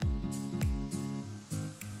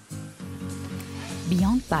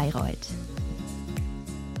Beyond Bayreuth.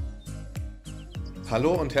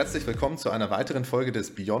 Hallo und herzlich willkommen zu einer weiteren Folge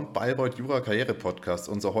des Beyond Bayreuth Jura Karriere Podcasts.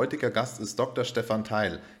 Unser heutiger Gast ist Dr. Stefan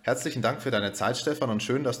Theil. Herzlichen Dank für deine Zeit, Stefan, und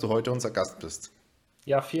schön, dass du heute unser Gast bist.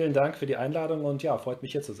 Ja, vielen Dank für die Einladung und ja, freut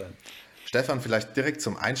mich hier zu sein. Stefan, vielleicht direkt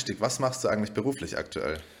zum Einstieg. Was machst du eigentlich beruflich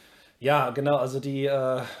aktuell? Ja, genau, also die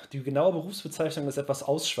genaue Berufsbezeichnung ist etwas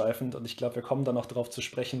ausschweifend und ich glaube, wir kommen dann noch darauf zu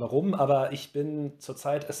sprechen, warum. Aber ich bin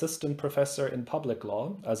zurzeit Assistant Professor in Public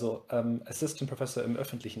Law, also Assistant Professor im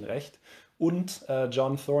öffentlichen Recht und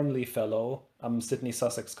John Thornley Fellow am Sydney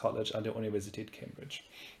Sussex College an der Universität Cambridge.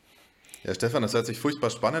 Ja, Stefan, das hört sich furchtbar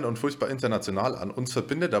spannend und furchtbar international an. Uns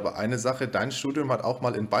verbindet aber eine Sache, dein Studium hat auch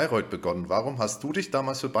mal in Bayreuth begonnen. Warum hast du dich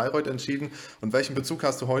damals für Bayreuth entschieden und welchen Bezug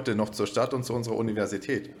hast du heute noch zur Stadt und zu unserer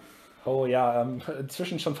Universität? Oh ja,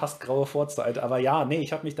 inzwischen schon fast graue Vorzeit. Aber ja, nee,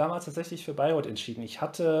 ich habe mich damals tatsächlich für Bayreuth entschieden. Ich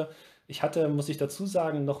hatte, muss ich dazu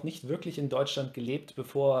sagen, noch nicht wirklich in Deutschland gelebt,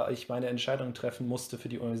 bevor ich meine Entscheidung treffen musste für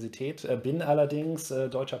die Universität. Bin allerdings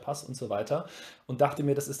deutscher Pass und so weiter und dachte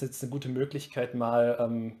mir, das ist jetzt eine gute Möglichkeit,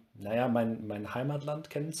 mal, naja, mein Heimatland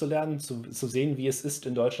kennenzulernen, zu sehen, wie es ist,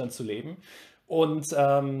 in Deutschland zu leben. Und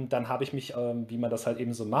dann habe ich mich, wie man das halt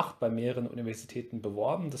eben so macht, bei mehreren Universitäten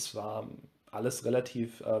beworben. Das war alles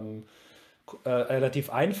relativ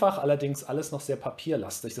einfach, allerdings alles noch sehr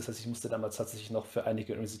papierlastig. Das heißt, ich musste damals tatsächlich noch für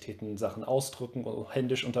einige Universitäten Sachen ausdrucken und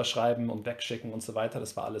händisch unterschreiben und wegschicken und so weiter.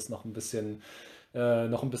 Das war alles noch ein bisschen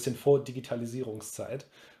vor Digitalisierungszeit.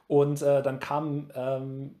 Und dann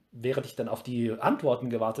während ich dann auf die Antworten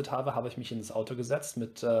gewartet habe, habe ich mich in das Auto gesetzt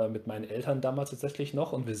mit meinen Eltern damals tatsächlich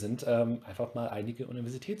noch und wir sind einfach mal einige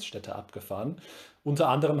Universitätsstädte abgefahren. Unter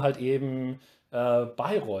anderem halt eben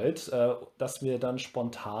Bayreuth, das mir dann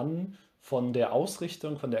spontan von der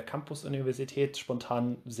Ausrichtung, von der Campus-Universität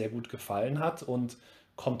spontan sehr gut gefallen hat und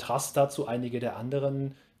Kontrast dazu einige der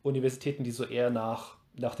anderen Universitäten, die so eher nach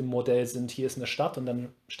dem Modell sind, hier ist eine Stadt und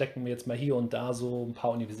dann stecken wir jetzt mal hier und da so ein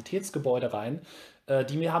paar Universitätsgebäude rein,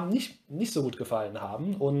 die mir nicht so gut gefallen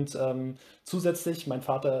haben. Und zusätzlich, mein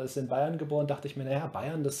Vater ist in Bayern geboren, dachte ich mir, naja,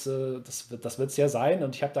 Bayern, das wird es ja sein.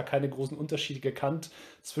 Und ich habe da keine großen Unterschiede gekannt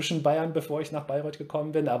zwischen Bayern, bevor ich nach Bayreuth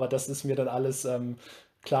gekommen bin. Aber das ist mir dann alles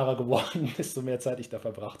klarer geworden, desto mehr Zeit ich da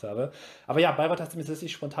verbracht habe. Aber ja, Bayreuth hat mir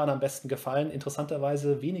tatsächlich spontan am besten gefallen.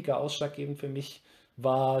 Interessanterweise weniger ausschlaggebend für mich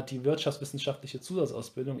war die wirtschaftswissenschaftliche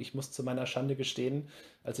Zusatzausbildung. Ich muss zu meiner Schande gestehen,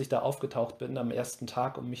 als ich da aufgetaucht bin am ersten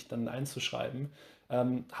Tag, um mich dann einzuschreiben,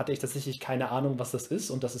 hatte ich tatsächlich keine Ahnung, was das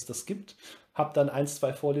ist und dass es das gibt. Habe dann ein,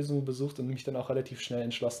 zwei Vorlesungen besucht und mich dann auch relativ schnell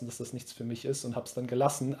entschlossen, dass das nichts für mich ist und habe es dann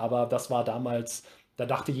gelassen. Aber das war damals, da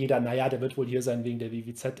dachte jeder, naja, der wird wohl hier sein wegen der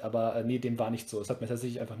WWZ, aber nee, dem war nicht so. Es hat mir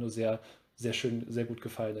tatsächlich einfach nur sehr, sehr schön, sehr gut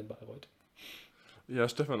gefallen in Bayreuth. Ja,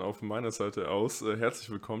 Stefan, auch von meiner Seite aus, herzlich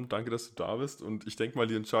willkommen, danke, dass du da bist und ich denke mal,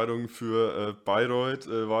 die Entscheidung für Bayreuth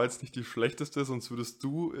war jetzt nicht die schlechteste, sonst würdest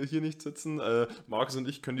du hier nicht sitzen. Markus und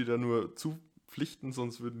ich können dir da nur zupflichten,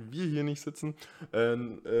 sonst würden wir hier nicht sitzen.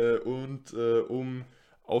 Um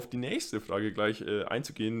auf die nächste Frage gleich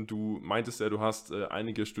einzugehen, du meintest ja, du hast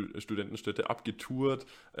einige Studentenstädte abgetourt.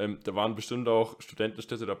 Da waren bestimmt auch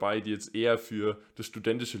Studentenstädte dabei, die jetzt eher für das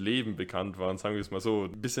studentische Leben bekannt waren, sagen wir es mal so.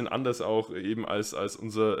 Ein bisschen anders auch eben als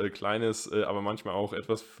unser kleines, aber manchmal auch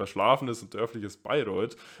etwas verschlafenes und dörfliches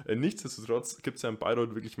Bayreuth. Nichtsdestotrotz gibt es ja in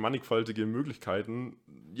Bayreuth wirklich mannigfaltige Möglichkeiten,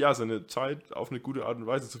 ja, seine Zeit auf eine gute Art und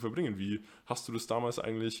Weise zu verbringen. Wie hast du das damals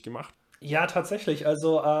eigentlich gemacht? Ja, tatsächlich.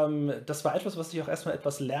 Also das war etwas, was ich auch erstmal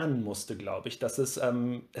etwas lernen musste, glaube ich.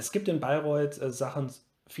 Es gibt in Bayreuth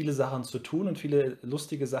viele Sachen zu tun und viele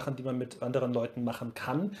lustige Sachen, die man mit anderen Leuten machen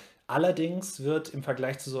kann. Allerdings wird im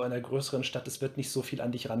Vergleich zu so einer größeren Stadt, es wird nicht so viel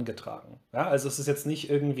an dich rangetragen. Ja, also es ist jetzt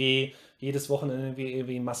nicht irgendwie jedes Wochenende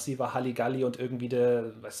irgendwie ein massiver Halligalli und irgendwie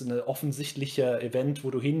weißt du, eine offensichtliche Event,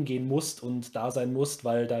 wo du hingehen musst und da sein musst,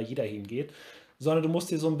 weil da jeder hingeht, sondern du musst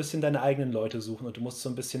dir so ein bisschen deine eigenen Leute suchen und du musst so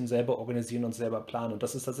ein bisschen selber organisieren und selber planen. Und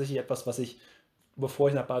das ist tatsächlich etwas, was ich, bevor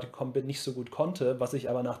ich nach Bayreuth gekommen bin, nicht so gut konnte, was ich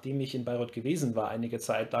aber, nachdem ich in Bayreuth gewesen war, einige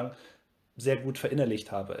Zeit lang, sehr gut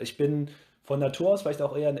verinnerlicht habe. Ich bin von Natur aus vielleicht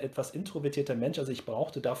auch eher ein etwas introvertierter Mensch, also ich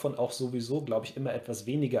brauchte davon auch sowieso, glaube ich, immer etwas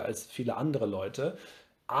weniger als viele andere Leute.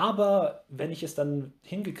 Aber wenn ich es dann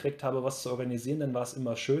hingekriegt habe, was zu organisieren, dann war es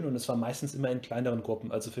immer schön und es war meistens immer in kleineren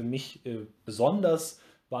Gruppen. Also für mich besonders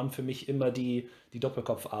waren für mich immer die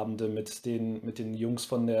Doppelkopfabende mit den Jungs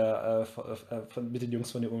mit den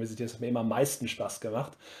Jungs von der Universität. Das hat mir immer am meisten Spaß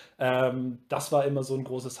gemacht. Das war immer so ein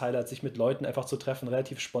großes Highlight, sich mit Leuten einfach zu treffen,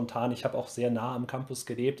 relativ spontan. Ich habe auch sehr nah am Campus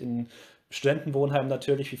gelebt, in Studentenwohnheim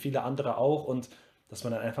natürlich, wie viele andere auch. Und dass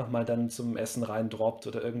man dann einfach mal dann zum Essen reindroppt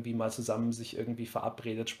oder irgendwie mal zusammen sich irgendwie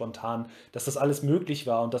verabredet, spontan, dass das alles möglich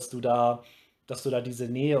war und dass du da diese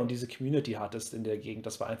Nähe und diese Community hattest in der Gegend.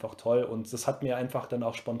 Das war einfach toll und das hat mir einfach dann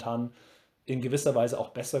auch spontan in gewisser Weise auch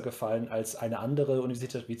besser gefallen als eine andere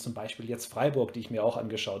Universität, wie zum Beispiel jetzt Freiburg, die ich mir auch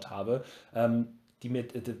angeschaut habe,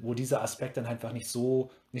 wo dieser Aspekt dann einfach nicht so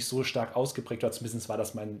stark ausgeprägt war. Zumindest war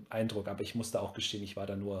das mein Eindruck, aber ich musste auch gestehen, ich war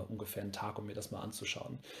da nur ungefähr einen Tag, um mir das mal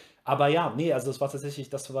anzuschauen. Aber ja, nee, also das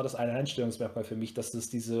war das eine Einstellungsmerkmal für mich, dass es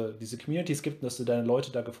diese Communities gibt und dass du deine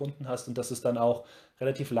Leute da gefunden hast und dass es dann auch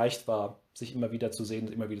relativ leicht war, sich immer wieder zu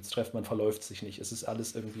sehen, immer wieder zu treffen. Man verläuft sich nicht. Es ist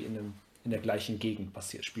alles irgendwie in der gleichen Gegend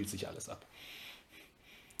passiert, spielt sich alles ab.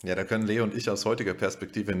 Ja, da können Leo und ich aus heutiger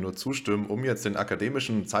Perspektive nur zustimmen, um jetzt den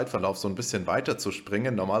akademischen Zeitverlauf so ein bisschen weiter zu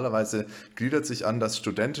springen. Normalerweise gliedert sich an das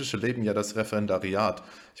studentische Leben ja das Referendariat.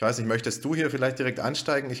 Ich weiß nicht, möchtest du hier vielleicht direkt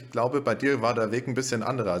einsteigen? Ich glaube, bei dir war der Weg ein bisschen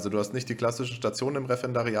anderer. Also du hast nicht die klassischen Stationen im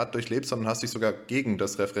Referendariat durchlebt, sondern hast dich sogar gegen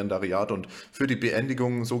das Referendariat und für die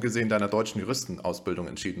Beendigung so gesehen deiner deutschen Juristenausbildung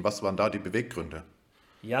entschieden. Was waren da die Beweggründe?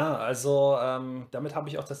 Ja, also damit habe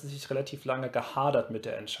ich auch tatsächlich relativ lange gehadert mit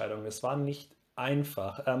der Entscheidung. Es war nicht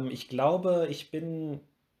einfach. Ich glaube, ich bin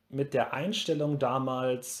mit der Einstellung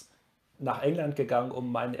damals nach England gegangen,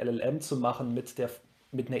 um meinen LLM zu machen,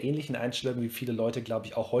 mit einer ähnlichen Einstellung, wie viele Leute, glaube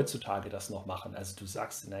ich, auch heutzutage das noch machen. Also du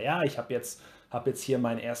sagst, naja, ich hab jetzt hier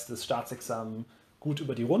mein erstes Staatsexamen gut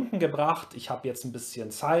über die Runden gebracht, ich habe jetzt ein bisschen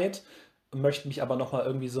Zeit, möchte mich aber noch mal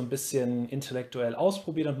irgendwie so ein bisschen intellektuell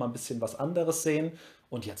ausprobieren und mal ein bisschen was anderes sehen.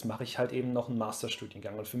 Und jetzt mache ich halt eben noch einen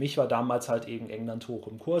Masterstudiengang. Und für mich war damals halt eben England hoch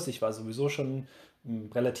im Kurs. Ich war sowieso schon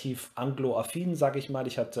relativ anglo-affin, sage ich mal.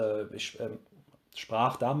 Ich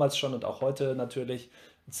sprach damals schon und auch heute natürlich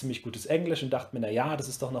ein ziemlich gutes Englisch und dachte mir, naja, das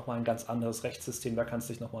ist doch nochmal ein ganz anderes Rechtssystem, da kannst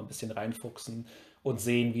du dich nochmal ein bisschen reinfuchsen und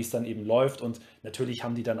sehen, wie es dann eben läuft. Und natürlich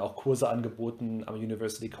haben die dann auch Kurse angeboten am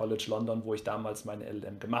University College London, wo ich damals meine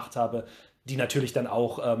LLM gemacht habe, die natürlich dann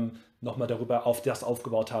auch nochmal darüber auf das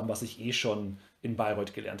aufgebaut haben, was ich eh schon in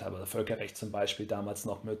Bayreuth gelernt habe. Also Völkerrecht zum Beispiel damals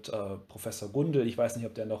noch mit Professor Gundel. Ich weiß nicht,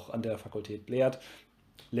 ob der noch an der Fakultät lehrt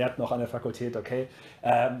noch an der Fakultät, okay.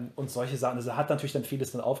 Und solche Sachen. Also hat natürlich dann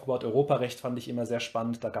vieles dann aufgebaut. Europarecht fand ich immer sehr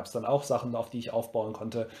spannend. Da gab es dann auch Sachen, auf die ich aufbauen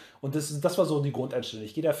konnte. Und das war so die Grundeinstellung.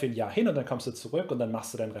 Ich gehe da für ein Jahr hin und dann kommst du zurück und dann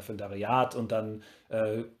machst du dein Referendariat und dann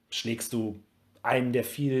schlägst du einen der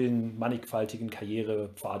vielen mannigfaltigen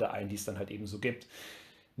Karrierepfade ein, die es dann halt eben so gibt.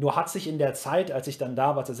 Nur hat sich in der Zeit, als ich dann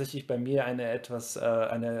da war, tatsächlich bei mir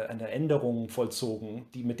eine Änderung vollzogen,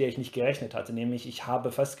 mit der ich nicht gerechnet hatte. Nämlich, ich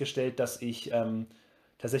habe festgestellt, dass ich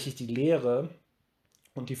tatsächlich die Lehre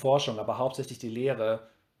und die Forschung, aber hauptsächlich die Lehre,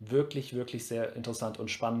 wirklich, wirklich sehr interessant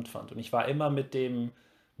und spannend fand. Und ich war immer mit dem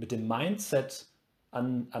Mindset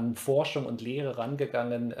an Forschung und Lehre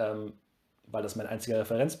rangegangen, weil das mein einziger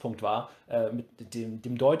Referenzpunkt war, mit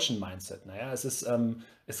dem deutschen Mindset. Naja,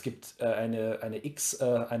 es gibt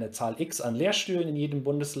eine Zahl X an Lehrstühlen in jedem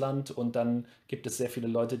Bundesland und dann gibt es sehr viele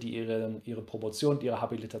Leute, die ihre Promotion, ihre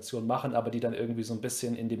Habilitation machen, aber die dann irgendwie so ein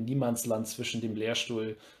bisschen in dem Niemandsland zwischen dem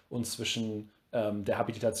Lehrstuhl und zwischen der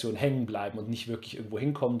Habilitation hängen bleiben und nicht wirklich irgendwo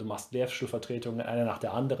hinkommen. Du machst Lehrstuhlvertretungen, eine nach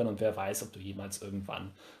der anderen und wer weiß, ob du jemals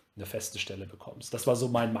irgendwann eine feste Stelle bekommst. Das war so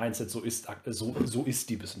mein Mindset, so ist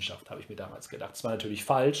die Wissenschaft, habe ich mir damals gedacht. Das war natürlich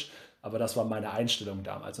falsch, aber das war meine Einstellung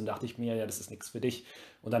damals. Und dachte ich mir, ja, das ist nichts für dich.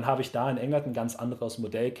 Und dann habe ich da in England ein ganz anderes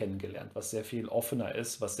Modell kennengelernt, was sehr viel offener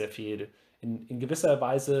ist, was sehr viel in gewisser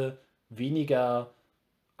Weise weniger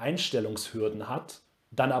Einstellungshürden hat,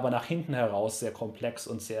 dann aber nach hinten heraus sehr komplex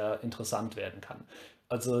und sehr interessant werden kann.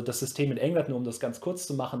 Also das System in England, nur um das ganz kurz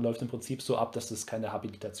zu machen, läuft im Prinzip so ab, dass es keine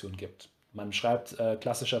Habilitation gibt. Man schreibt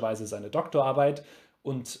klassischerweise seine Doktorarbeit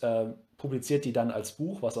und publiziert die dann als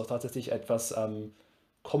Buch, was auch tatsächlich etwas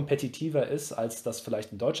kompetitiver ist, als das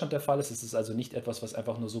vielleicht in Deutschland der Fall ist. Es ist also nicht etwas, was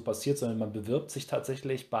einfach nur so passiert, sondern man bewirbt sich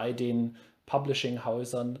tatsächlich bei den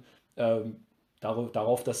Publishing-Häusern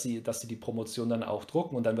darauf, dass sie die Promotion dann auch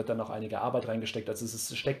drucken und dann wird dann noch einige Arbeit reingesteckt. Also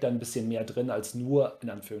es steckt da ein bisschen mehr drin als nur, in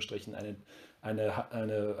Anführungsstrichen,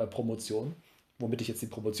 eine Promotion. Womit ich jetzt die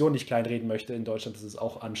Promotion nicht kleinreden möchte. In Deutschland ist es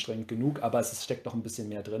auch anstrengend genug, aber es steckt noch ein bisschen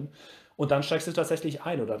mehr drin. Und dann steigst du tatsächlich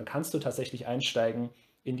ein oder dann kannst du tatsächlich einsteigen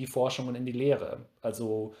in die Forschung und in die Lehre.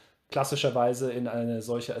 Also klassischerweise in eine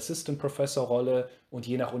solche Assistant Professor Rolle und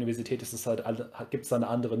je nach Universität gibt es da eine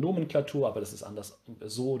andere Nomenklatur, aber das ist anders.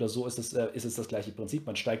 So oder so ist es das gleiche Prinzip.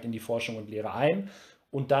 Man steigt in die Forschung und Lehre ein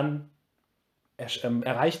und dann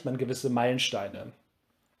erreicht man gewisse Meilensteine,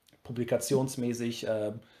 publikationsmäßig,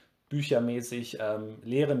 büchermäßig,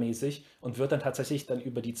 lehremäßig und wird dann tatsächlich dann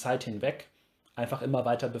über die Zeit hinweg einfach immer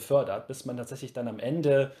weiter befördert, bis man tatsächlich dann am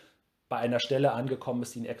Ende bei einer Stelle angekommen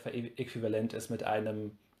ist, die ein Äquivalent ist mit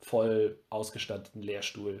einem voll ausgestatteten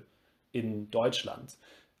Lehrstuhl in Deutschland.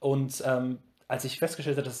 Und als ich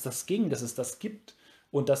festgestellt habe, dass es das gibt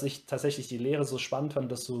Und dass ich tatsächlich die Lehre so spannend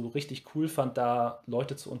fand, das so richtig cool fand, da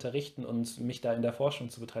Leute zu unterrichten und mich da in der Forschung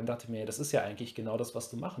zu betreiben, dachte ich mir, das ist ja eigentlich genau das, was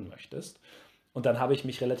du machen möchtest. Und dann habe ich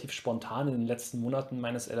mich relativ spontan in den letzten Monaten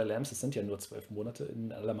meines LLMs, es sind ja nur 12 Monate in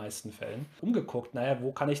den allermeisten Fällen, umgeguckt, naja,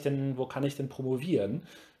 wo kann ich denn promovieren?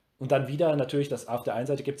 Und dann wieder natürlich, auf der einen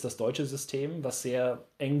Seite gibt es das deutsche System, was sehr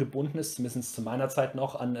eng gebunden ist, zumindest zu meiner Zeit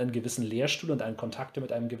noch, an einen gewissen Lehrstuhl und an Kontakte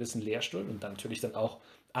mit einem gewissen Lehrstuhl und dann natürlich dann auch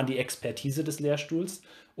an die Expertise des Lehrstuhls.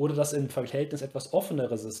 Oder das im Verhältnis etwas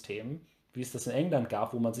offenere System, wie es das in England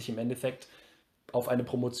gab, wo man sich im Endeffekt auf eine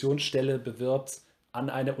Promotionsstelle bewirbt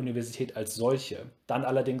an einer Universität als solche, dann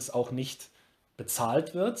allerdings auch nicht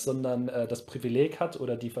bezahlt wird, sondern das Privileg hat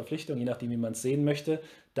oder die Verpflichtung, je nachdem, wie man es sehen möchte,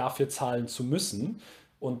 dafür zahlen zu müssen.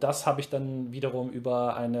 Und das habe ich dann wiederum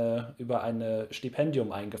über eine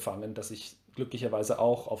Stipendium eingefangen, das ich glücklicherweise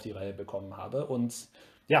auch auf die Reihe bekommen habe. Und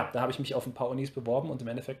ja, da habe ich mich auf ein paar Unis beworben und im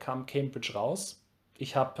Endeffekt kam Cambridge raus.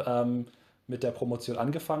 Ich habe mit der Promotion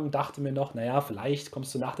angefangen, dachte mir noch, naja, vielleicht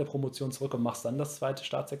kommst du nach der Promotion zurück und machst dann das zweite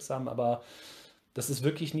Staatsexamen, aber das ist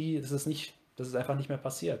wirklich nie, das ist einfach nicht mehr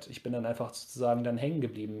passiert. Ich bin dann einfach sozusagen dann hängen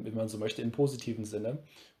geblieben, wenn man so möchte, im positiven Sinne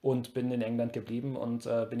und bin in England geblieben und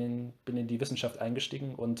bin in die Wissenschaft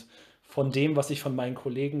eingestiegen und von dem, was ich von meinen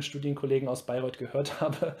Kollegen, Studienkollegen aus Bayreuth gehört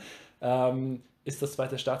habe, ist das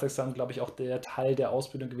zweite Staatsexamen, glaube ich, auch der Teil der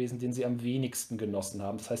Ausbildung gewesen, den sie am wenigsten genossen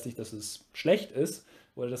haben. Das heißt nicht, dass es schlecht ist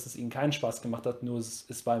oder dass es ihnen keinen Spaß gemacht hat, nur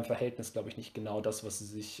es war im Verhältnis, glaube ich, nicht genau das, was sie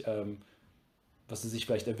sich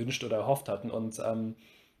vielleicht erwünscht oder erhofft hatten. Und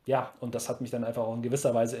ja, und das hat mich dann einfach auch in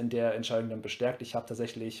gewisser Weise in der Entscheidung dann bestärkt. Ich habe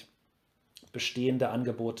tatsächlich bestehende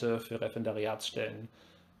Angebote für Referendariatsstellen,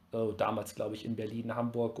 damals glaube ich in Berlin,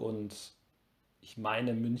 Hamburg und ich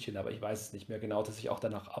meine München, aber ich weiß es nicht mehr genau, dass ich auch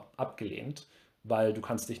danach abgelehnt, weil du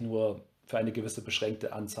kannst dich nur für eine gewisse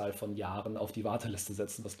beschränkte Anzahl von Jahren auf die Warteliste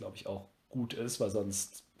setzen, was glaube ich auch gut ist, weil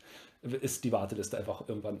sonst ist die Warteliste einfach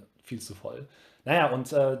irgendwann viel zu voll. Naja,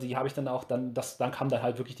 und die habe ich dann auch, dann kam dann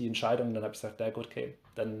halt wirklich die Entscheidung, und dann habe ich gesagt, na gut, okay,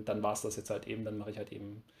 dann war es das jetzt halt eben, dann mache ich halt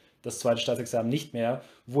eben das zweite Staatsexamen nicht mehr,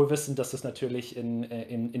 wohl wissend, dass das natürlich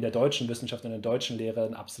in der deutschen Wissenschaft, in der deutschen Lehre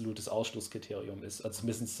ein absolutes Ausschlusskriterium ist. Also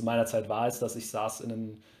zumindest zu meiner Zeit war es, dass ich saß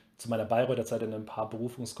zu meiner Bayreuther Zeit in ein paar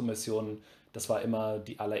Berufungskommissionen, das war immer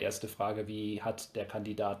die allererste Frage, wie hat der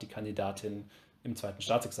Kandidat, die Kandidatin im zweiten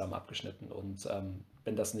Staatsexamen abgeschnitten. Und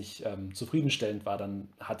wenn das nicht zufriedenstellend war, dann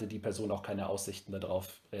hatte die Person auch keine Aussichten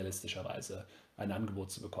darauf, realistischerweise ein Angebot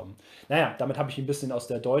zu bekommen. Naja, damit habe ich ein bisschen aus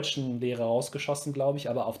der deutschen Lehre rausgeschossen, glaube ich,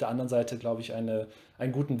 aber auf der anderen Seite, glaube ich, einen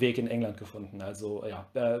guten Weg in England gefunden. Also ja,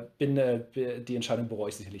 die Entscheidung bereue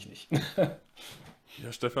ich sicherlich nicht. Ja,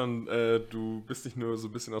 Stefan, du bist nicht nur so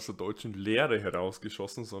ein bisschen aus der deutschen Lehre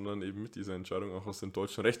herausgeschossen, sondern eben mit dieser Entscheidung auch aus dem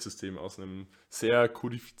deutschen Rechtssystem, aus einem sehr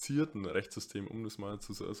kodifizierten Rechtssystem, um das mal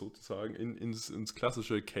so zu sagen, ins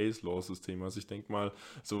klassische Case-Law-System. Also ich denke mal,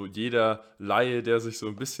 so jeder Laie, der sich so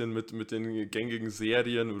ein bisschen mit den gängigen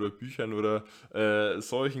Serien oder Büchern oder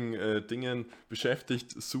solchen Dingen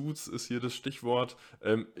beschäftigt, Suits ist hier das Stichwort,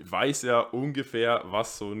 weiß ja ungefähr,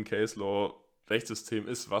 was so ein Case-Law Rechtssystem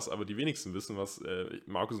ist, was aber die wenigsten wissen, was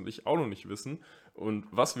Markus und ich auch noch nicht wissen und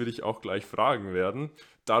was wir dich auch gleich fragen werden,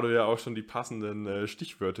 da du ja auch schon die passenden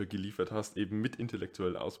Stichwörter geliefert hast, eben mit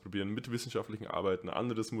intellektuell ausprobieren, mit wissenschaftlichen Arbeiten, ein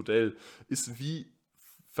anderes Modell, ist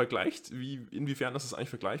inwiefern ist es eigentlich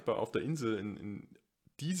vergleichbar auf der Insel in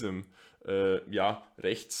diesem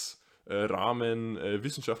Rechtsrahmen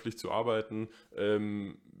wissenschaftlich zu arbeiten,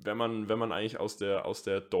 wenn man eigentlich aus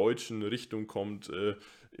der deutschen Richtung kommt,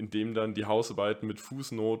 in dem dann die Hausarbeiten mit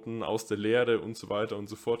Fußnoten aus der Lehre und so weiter und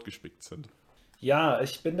so fort gespickt sind. Ja,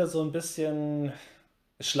 ich bin da so ein bisschen,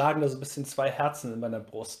 es schlagen da so ein bisschen zwei Herzen in meiner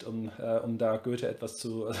Brust, um da Goethe etwas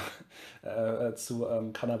zu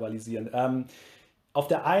kannibalisieren. Auf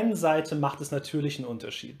der einen Seite macht es natürlich einen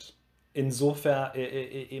Unterschied. Insofern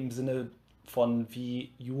im Sinne von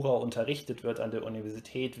wie Jura unterrichtet wird an der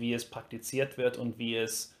Universität, wie es praktiziert wird und wie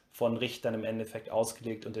es von Richtern im Endeffekt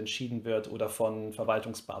ausgelegt und entschieden wird oder von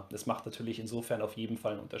Verwaltungsbeamten. Es macht natürlich insofern auf jeden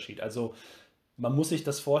Fall einen Unterschied. Also man muss sich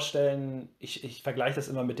das vorstellen, ich vergleiche das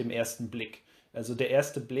immer mit dem ersten Blick. Also der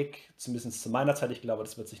erste Blick, zumindest zu meiner Zeit, ich glaube,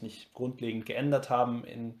 das wird sich nicht grundlegend geändert haben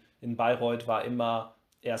in Bayreuth, war immer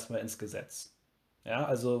erstmal ins Gesetz. Ja,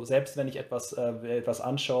 also selbst wenn ich etwas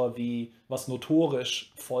anschaue, wie was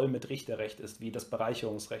notorisch voll mit Richterrecht ist, wie das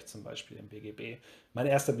Bereicherungsrecht zum Beispiel im BGB, mein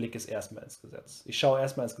erster Blick ist erstmal ins Gesetz. Ich schaue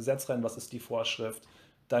erstmal ins Gesetz rein, was ist die Vorschrift,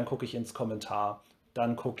 dann gucke ich ins Kommentar,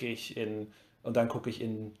 dann gucke ich in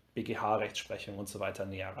BGH-Rechtsprechung und so weiter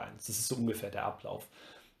näher rein. Das ist so ungefähr der Ablauf.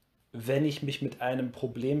 Wenn ich mich mit einem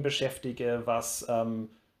Problem beschäftige, was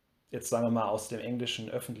jetzt sagen wir mal aus dem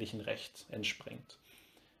englischen öffentlichen Recht entspringt,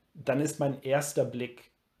 dann ist mein erster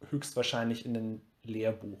Blick höchstwahrscheinlich in ein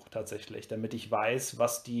Lehrbuch tatsächlich, damit ich weiß,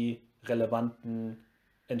 was die relevanten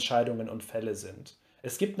Entscheidungen und Fälle sind.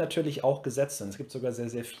 Es gibt natürlich auch Gesetze, es gibt sogar sehr,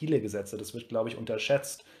 sehr viele Gesetze, das wird, glaube ich,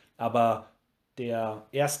 unterschätzt, aber der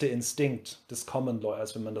erste Instinkt des Common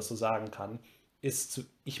Lawyers, wenn man das so sagen kann, ist,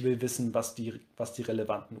 ich will wissen, was die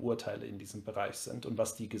relevanten Urteile in diesem Bereich sind und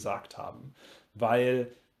was die gesagt haben,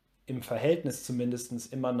 weil im Verhältnis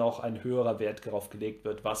zumindest immer noch ein höherer Wert darauf gelegt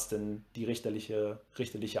wird, was denn die richterliche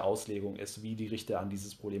Auslegung ist, wie die Richter an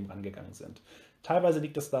dieses Problem rangegangen sind. Teilweise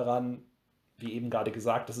liegt es daran, wie eben gerade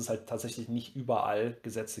gesagt, dass es halt tatsächlich nicht überall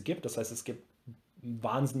Gesetze gibt. Das heißt, es gibt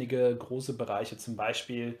wahnsinnige große Bereiche, zum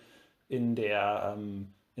Beispiel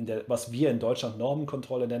was wir in Deutschland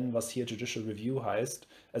Normenkontrolle nennen, was hier Judicial Review heißt.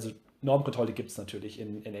 Also Normenkontrolle gibt es natürlich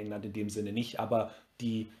in England in dem Sinne nicht, aber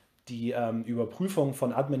die Überprüfung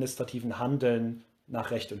von administrativen Handeln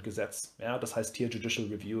nach Recht und Gesetz. Ja, das heißt hier Judicial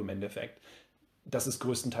Review im Endeffekt. Das ist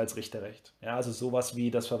größtenteils Richterrecht. Ja, also sowas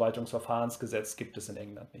wie das Verwaltungsverfahrensgesetz gibt es in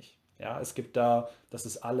England nicht. Ja, es gibt da, das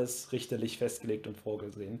ist alles richterlich festgelegt und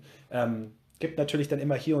vorgesehen. Gibt natürlich dann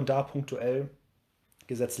immer hier und da punktuell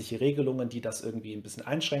gesetzliche Regelungen, die das irgendwie ein bisschen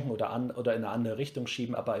einschränken oder in eine andere Richtung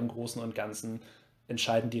schieben, aber im Großen und Ganzen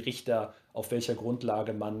entscheiden die Richter, auf welcher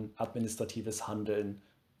Grundlage man administratives Handeln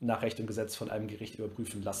nach Recht und Gesetz von einem Gericht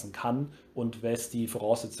überprüfen lassen kann und was die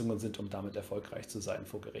Voraussetzungen sind, um damit erfolgreich zu sein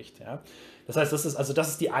vor Gericht. Ja. Das heißt, das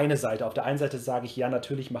ist die eine Seite. Auf der einen Seite sage ich, ja,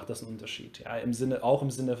 natürlich macht das einen Unterschied. Ja. Auch im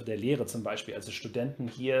Sinne der Lehre zum Beispiel. Also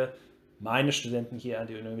meine Studenten hier an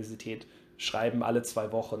der Universität schreiben alle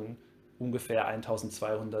 2 Wochen ungefähr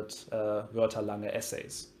 1200 Wörter lange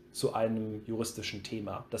Essays zu einem juristischen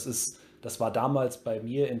Thema. Das war damals bei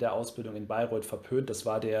mir in der Ausbildung in Bayreuth verpönt. Das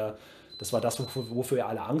war das, wofür wir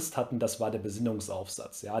alle Angst hatten. Das war der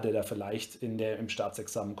Besinnungsaufsatz, ja, der da vielleicht im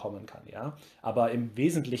Staatsexamen kommen kann. Ja. Aber im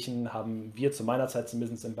Wesentlichen haben wir zu meiner Zeit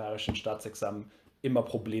zumindest im bayerischen Staatsexamen immer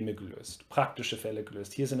Probleme gelöst, praktische Fälle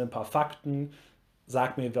gelöst. Hier sind ein paar Fakten.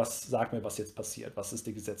 Sag mir, was jetzt passiert. Was ist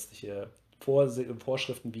die gesetzliche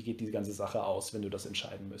Vorschriften? Wie geht die ganze Sache aus, wenn du das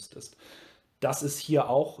entscheiden müsstest? Das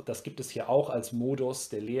gibt es hier auch als Modus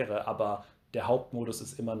der Lehre, aber der Hauptmodus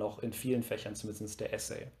ist immer noch in vielen Fächern zumindest der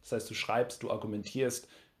Essay. Das heißt, du schreibst, du argumentierst,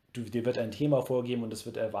 dir wird ein Thema vorgegeben und es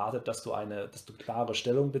wird erwartet, dass du klare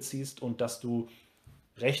Stellung beziehst und dass du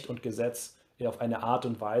Recht und Gesetz auf eine Art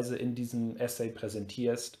und Weise in diesem Essay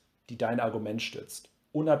präsentierst, die dein Argument stützt.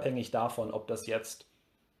 Unabhängig davon, ob das jetzt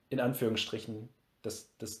in Anführungsstrichen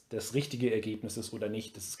das richtige Ergebnis ist oder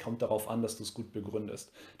nicht. Das kommt darauf an, dass du es gut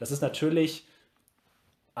begründest. Das ist natürlich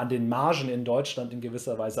an den Margen in Deutschland in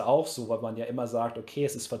gewisser Weise auch so, weil man ja immer sagt, okay,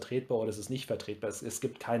 es ist vertretbar oder es ist nicht vertretbar. Es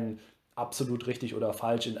gibt keinen absolut richtig oder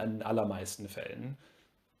falsch in den allermeisten Fällen,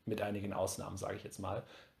 mit einigen Ausnahmen, sage ich jetzt mal.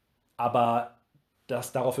 Aber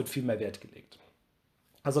darauf wird viel mehr Wert gelegt.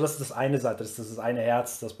 Also das ist das eine Seite, das ist das eine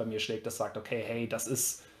Herz, das bei mir schlägt, das sagt, okay, hey, das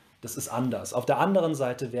ist anders. Auf der anderen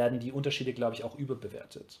Seite werden die Unterschiede, glaube ich, auch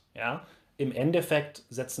überbewertet. Ja? Im Endeffekt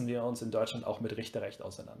setzen wir uns in Deutschland auch mit Richterrecht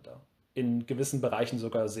auseinander. In gewissen Bereichen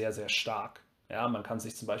sogar sehr, sehr stark. Ja? Man kann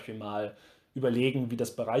sich zum Beispiel mal überlegen, wie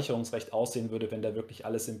das Bereicherungsrecht aussehen würde, wenn da wirklich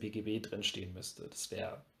alles im BGB drinstehen müsste. Das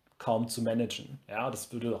wäre kaum zu managen. Ja?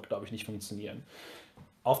 Das würde doch, glaube ich, nicht funktionieren.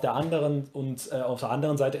 Auf der anderen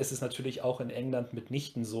Seite ist es natürlich auch in England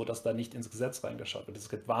mitnichten so, dass da nicht ins Gesetz reingeschaut wird. Es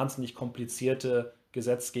gibt wahnsinnig komplizierte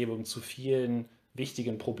Gesetzgebung zu vielen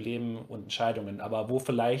wichtigen Problemen und Entscheidungen. Aber wo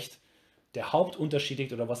vielleicht der Hauptunterschied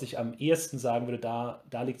liegt oder was ich am ehesten sagen würde,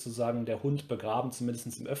 da liegt sozusagen der Hund begraben,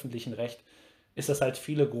 zumindest im öffentlichen Recht, ist, dass halt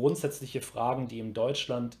viele grundsätzliche Fragen, die in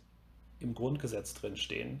Deutschland im Grundgesetz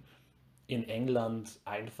drinstehen, in England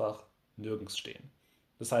einfach nirgends stehen.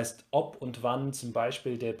 Das heißt, ob und wann zum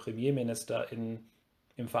Beispiel der Premierminister im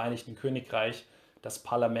Vereinigten Königreich das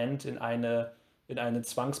Parlament in eine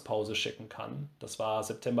Zwangspause schicken kann. Das war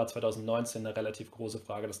September 2019 eine relativ große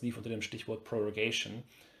Frage. Das lief unter dem Stichwort Prorogation.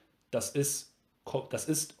 Das ist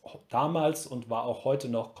damals und war auch heute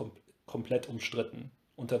noch komplett umstritten,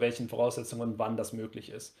 unter welchen Voraussetzungen und wann das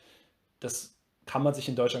möglich ist. Das kann man sich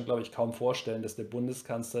in Deutschland, glaube ich, kaum vorstellen, dass der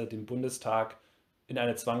Bundeskanzler den Bundestag in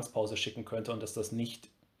eine Zwangspause schicken könnte und dass das nicht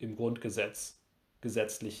im Grundgesetz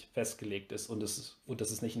gesetzlich festgelegt ist und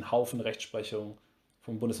dass es nicht einen Haufen Rechtsprechung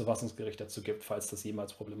vom Bundesverfassungsgericht dazu gibt, falls das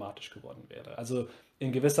jemals problematisch geworden wäre. Also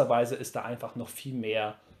in gewisser Weise ist da einfach noch viel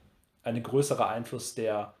mehr ein größerer Einfluss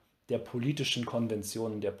der politischen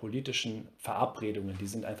Konventionen, der politischen Verabredungen. Die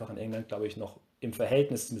sind einfach in England, glaube ich, noch im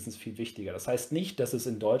Verhältnis zumindest viel wichtiger. Das heißt nicht, dass es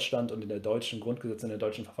in Deutschland und in der deutschen Grundgesetz, in der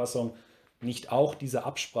deutschen Verfassung nicht auch diese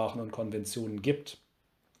Absprachen und Konventionen gibt.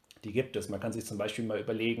 Die gibt es. Man kann sich zum Beispiel mal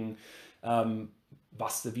überlegen,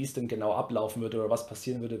 wie es denn genau ablaufen würde oder was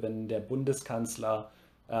passieren würde, wenn der Bundeskanzler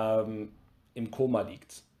im Koma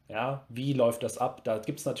liegt. Ja, wie läuft das ab? Da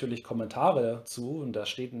gibt es natürlich Kommentare zu und da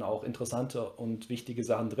stehen auch interessante und wichtige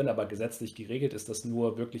Sachen drin, aber gesetzlich geregelt ist das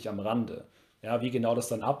nur wirklich am Rande. Ja, wie genau das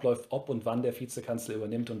dann abläuft, ob und wann der Vizekanzler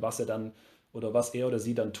übernimmt und was er dann oder was er oder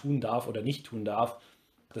sie dann tun darf oder nicht tun darf,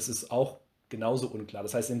 das ist auch genauso unklar.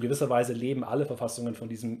 Das heißt, in gewisser Weise leben alle Verfassungen von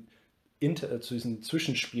diesem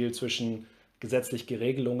Zwischenspiel zwischen gesetzlichen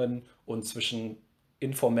Regelungen und zwischen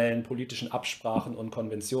informellen politischen Absprachen und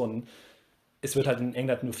Konventionen. Es wird halt in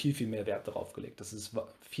England nur viel, viel mehr Wert darauf gelegt.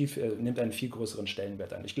 Nimmt einen viel größeren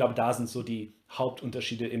Stellenwert ein. Ich glaube, da sind so die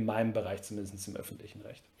Hauptunterschiede in meinem Bereich, zumindest im öffentlichen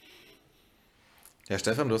Recht. Ja,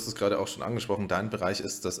 Stefan, du hast es gerade auch schon angesprochen, dein Bereich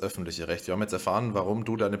ist das öffentliche Recht. Wir haben jetzt erfahren, warum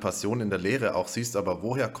du deine Passion in der Lehre auch siehst, aber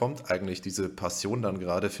woher kommt eigentlich diese Passion dann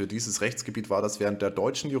gerade für dieses Rechtsgebiet? War das während der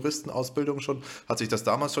deutschen Juristenausbildung schon? Hat sich das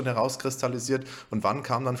damals schon herauskristallisiert? Und wann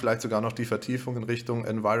kam dann vielleicht sogar noch die Vertiefung in Richtung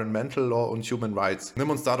Environmental Law und Human Rights?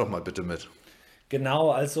 Nimm uns da doch mal bitte mit.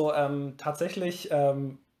 Genau, also tatsächlich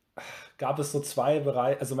gab es so zwei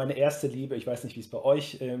Bereiche, also meine erste Liebe, ich weiß nicht, wie es bei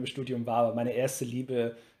euch im Studium war, aber meine erste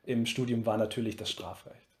Liebe im Studium war natürlich das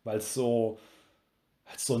Strafrecht, weil es so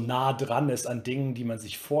nah dran ist an Dingen, die man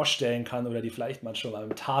sich vorstellen kann oder die vielleicht man schon mal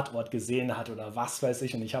im Tatort gesehen hat oder was weiß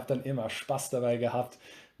ich. Und ich habe dann immer Spaß dabei gehabt,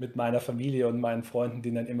 mit meiner Familie und meinen Freunden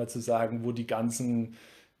denen dann immer zu sagen, wo die ganzen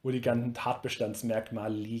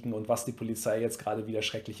Tatbestandsmerkmale liegen und was die Polizei jetzt gerade wieder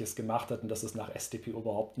Schreckliches gemacht hat und dass es nach StPO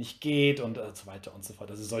überhaupt nicht geht und so weiter und so fort.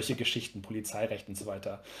 Also solche Geschichten, Polizeirecht und so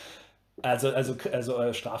weiter. Also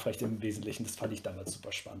Strafrecht im Wesentlichen, das fand ich damals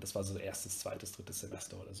super spannend. Das war so erstes, zweites, drittes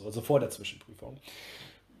Semester oder so, also vor der Zwischenprüfung.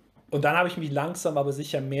 Und dann habe ich mich langsam aber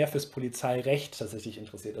sicher mehr fürs Polizeirecht tatsächlich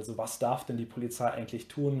interessiert. Also was darf denn die Polizei eigentlich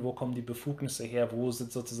tun? Wo kommen die Befugnisse her? Wo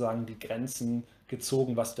sind sozusagen die Grenzen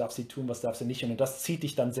gezogen? Was darf sie tun? Was darf sie nicht? Und das zieht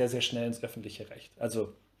dich dann sehr, sehr schnell ins öffentliche Recht.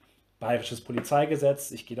 Also Bayerisches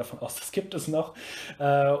Polizeigesetz, ich gehe davon aus, das gibt es noch,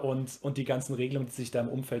 und die ganzen Regelungen, die sich da im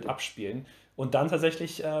Umfeld abspielen. Und dann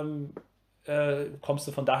tatsächlich kommst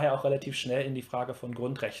du von daher auch relativ schnell in die Frage von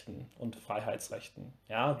Grundrechten und Freiheitsrechten.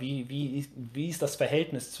 Ja, wie ist das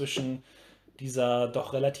Verhältnis zwischen dieser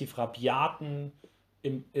doch relativ rabiaten,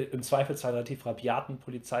 im Zweifelsfall relativ rabiaten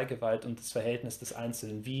Polizeigewalt und das Verhältnis des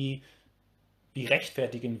Einzelnen? Wie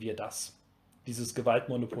rechtfertigen wir das, dieses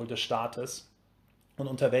Gewaltmonopol des Staates? Und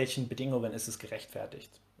unter welchen Bedingungen ist es gerechtfertigt?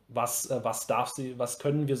 Was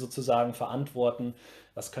können wir sozusagen verantworten?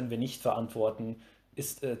 Was können wir nicht verantworten?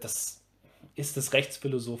 Ist, äh, das, ist es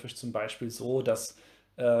rechtsphilosophisch zum Beispiel so, dass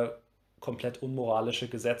äh, komplett unmoralische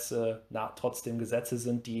Gesetze trotzdem Gesetze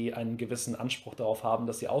sind, die einen gewissen Anspruch darauf haben,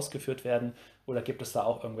 dass sie ausgeführt werden? Oder gibt es da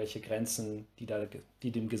auch irgendwelche Grenzen,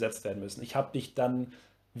 die dem gesetzt werden müssen? Ich habe mich dann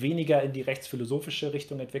weniger in die rechtsphilosophische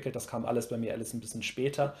Richtung entwickelt. Das kam alles bei mir alles ein bisschen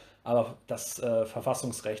später. Aber das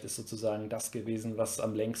Verfassungsrecht ist sozusagen das gewesen, was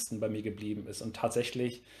am längsten bei mir geblieben ist. Und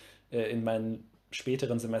tatsächlich in meinen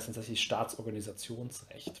späteren Semestern tatsächlich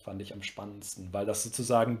Staatsorganisationsrecht fand ich am spannendsten, weil das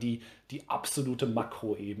sozusagen die absolute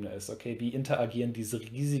Makroebene ist. Okay, wie interagieren diese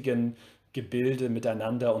riesigen Gebilde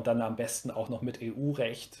miteinander und dann am besten auch noch mit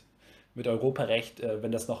EU-Recht, mit Europarecht,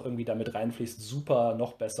 wenn das noch irgendwie damit reinfließt, super,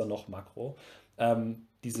 noch besser, noch makro.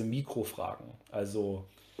 Diese Mikrofragen, also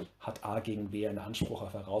hat A gegen B einen Anspruch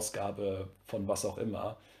auf Herausgabe von was auch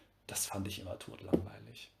immer, das fand ich immer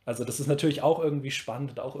totlangweilig. Also das ist natürlich auch irgendwie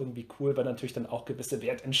spannend und auch irgendwie cool, weil natürlich dann auch gewisse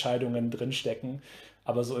Wertentscheidungen drinstecken,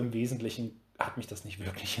 aber so im Wesentlichen hat mich das nicht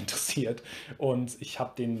wirklich interessiert. Und ich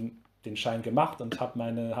habe den Schein gemacht und hab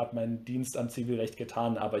meinen Dienst am Zivilrecht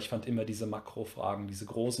getan, aber ich fand immer diese Makrofragen, diese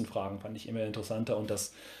großen Fragen fand ich immer interessanter und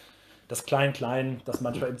das Klein-Klein, das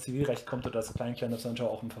manchmal im Zivilrecht kommt oder das Klein-Klein, das manchmal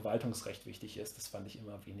auch im Verwaltungsrecht wichtig ist, das fand ich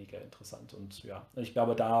immer weniger interessant. Und ja, ich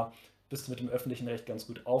glaube, da bist du mit dem öffentlichen Recht ganz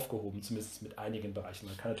gut aufgehoben, zumindest mit einigen Bereichen.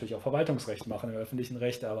 Man kann natürlich auch Verwaltungsrecht machen im öffentlichen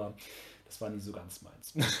Recht, aber das war nie so ganz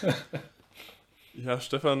meins. Ja,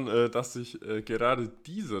 Stefan, dass sich gerade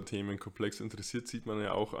dieser Themenkomplex interessiert, sieht man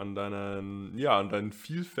ja auch an deinen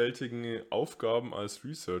vielfältigen Aufgaben als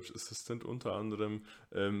Research Assistant, unter anderem,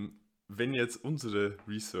 wenn jetzt unsere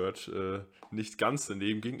Research nicht ganz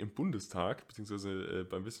daneben ging im Bundestag, beziehungsweise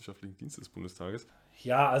beim Wissenschaftlichen Dienst des Bundestages.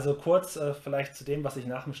 Ja, also kurz vielleicht zu dem, was ich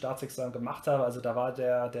nach dem Staatsexamen gemacht habe. Also da war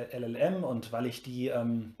der LLM und weil ich die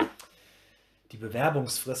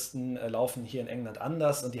Bewerbungsfristen laufen hier in England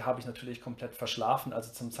anders und die habe ich natürlich komplett verschlafen.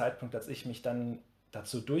 Also zum Zeitpunkt, als ich mich dann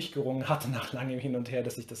dazu durchgerungen hatte, nach langem Hin und Her,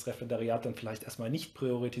 dass ich das Referendariat dann vielleicht erstmal nicht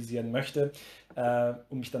priorisieren möchte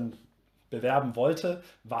und mich dann bewerben wollte,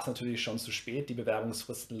 war es natürlich schon zu spät. Die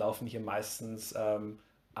Bewerbungsfristen laufen hier meistens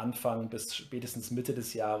Anfang bis spätestens Mitte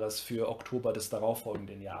des Jahres für Oktober des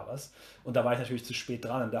darauffolgenden Jahres. Und da war ich natürlich zu spät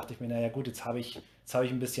dran. Dann dachte ich mir, naja gut, jetzt habe ich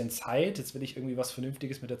ein bisschen Zeit, jetzt will ich irgendwie was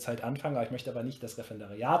Vernünftiges mit der Zeit anfangen, aber ich möchte aber nicht das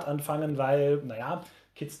Referendariat anfangen, weil, naja,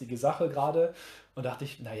 kitzlige Sache gerade. Und dachte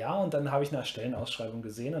ich, naja, und dann habe ich eine Stellenausschreibung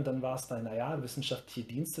gesehen und dann war es dann, naja, wissenschaftliche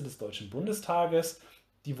Dienste des Deutschen Bundestages,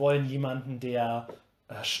 die wollen jemanden, der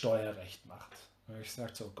Steuerrecht macht. Und ich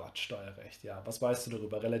sagte so, Gott, Steuerrecht, ja, was weißt du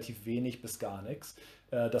darüber? Relativ wenig bis gar nichts.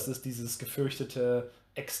 Das ist dieses gefürchtete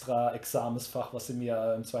extra Examensfach, was sie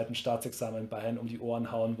mir im zweiten Staatsexamen in Bayern um die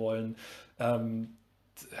Ohren hauen wollen. Ähm,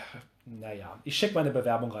 naja, ich schicke meine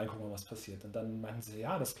Bewerbung rein, gucken wir, was passiert. Und dann meinten sie,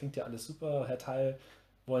 ja, das klingt ja alles super, Herr Teil,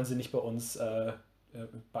 wollen Sie nicht bei uns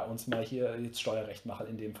mal hier jetzt Steuerrecht machen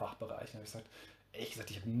in dem Fachbereich? Und habe ich gesagt, ehrlich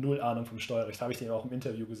gesagt, ich habe null Ahnung vom Steuerrecht, habe ich denen auch im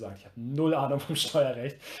Interview gesagt, ich habe null Ahnung vom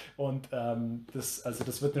Steuerrecht und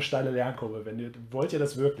das wird eine steile Lernkurve, wollt ihr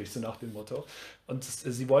das wirklich, so nach dem Motto. Und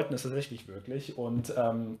sie wollten es tatsächlich wirklich und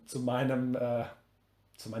zu meiner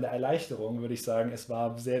Erleichterung würde ich sagen, es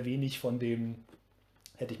war sehr wenig von dem,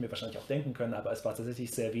 hätte ich mir wahrscheinlich auch denken können, aber es war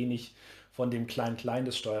tatsächlich sehr wenig von dem Klein-Klein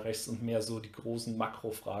des Steuerrechts und mehr so die großen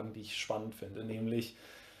Makrofragen, die ich spannend finde, nämlich,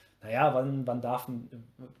 naja,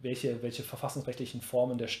 welche verfassungsrechtlichen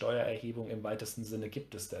Formen der Steuererhebung im weitesten Sinne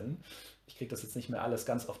gibt es denn? Ich kriege das jetzt nicht mehr alles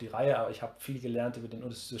ganz auf die Reihe, aber ich habe viel gelernt über den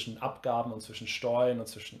Unterschied zwischen Abgaben und zwischen Steuern und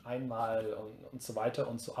zwischen Einmal und so weiter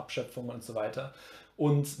und so Abschöpfungen und so weiter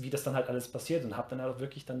und wie das dann halt alles passiert und habe dann halt auch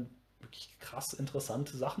wirklich krass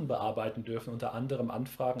interessante Sachen bearbeiten dürfen, unter anderem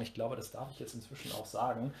Anfragen, ich glaube, das darf ich jetzt inzwischen auch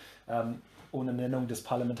sagen, ohne Nennung des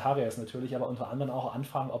Parlamentariers natürlich, aber unter anderem auch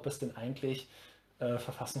Anfragen, ob es denn eigentlich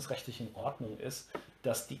verfassungsrechtlich in Ordnung ist,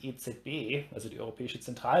 dass die EZB, also die Europäische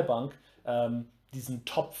Zentralbank, diesen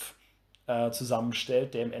Topf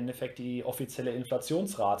zusammenstellt, der im Endeffekt die offizielle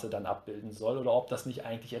Inflationsrate dann abbilden soll, oder ob das nicht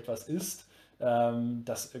eigentlich etwas ist,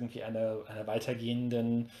 das irgendwie einer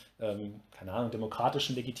weitergehenden, keine Ahnung,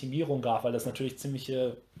 demokratischen Legitimierung gab, weil das natürlich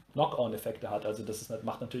ziemliche Knock-on-Effekte hat. Also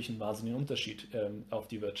macht natürlich einen wahnsinnigen Unterschied auf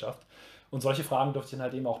die Wirtschaft. Und solche Fragen durfte ich dann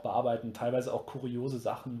halt eben auch bearbeiten, teilweise auch kuriose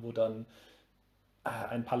Sachen, wo dann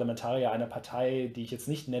ein Parlamentarier einer Partei, die ich jetzt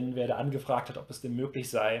nicht nennen werde, angefragt hat, ob es denn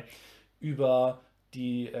möglich sei, über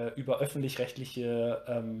über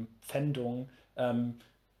öffentlich-rechtliche Pfändung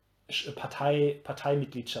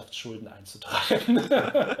Parteimitgliedschaftsschulden einzutreiben.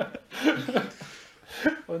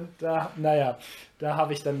 Und naja, da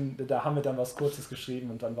haben wir dann was Kurzes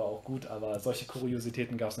geschrieben und dann war auch gut, aber solche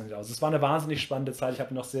Kuriositäten gab es nicht. Also es war eine wahnsinnig spannende Zeit. Ich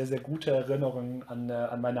habe noch sehr, sehr gute Erinnerungen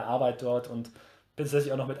an meine Arbeit dort und bin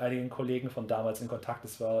tatsächlich auch noch mit einigen Kollegen von damals in Kontakt.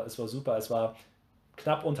 Es war super. Es war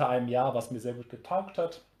knapp unter einem Jahr, was mir sehr gut getaugt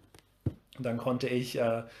hat. Und dann konnte ich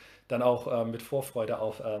dann auch mit Vorfreude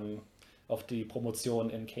auf die Promotion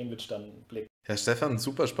in Cambridge dann blicken. Herr Stefan, ein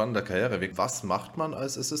super spannender Karriereweg. Was macht man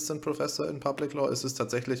als Assistant Professor in Public Law? Ist es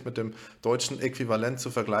tatsächlich mit dem deutschen Äquivalent zu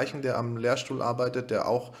vergleichen, der am Lehrstuhl arbeitet, der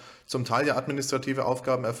auch zum Teil ja administrative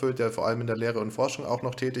Aufgaben erfüllt, der vor allem in der Lehre und Forschung auch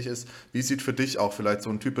noch tätig ist? Wie sieht für dich auch vielleicht so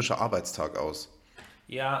ein typischer Arbeitstag aus?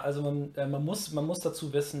 Ja, also man muss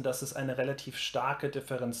dazu wissen, dass es eine relativ starke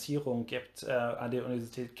Differenzierung gibt an der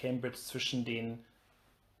Universität Cambridge zwischen den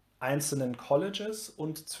einzelnen Colleges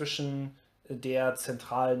und zwischen der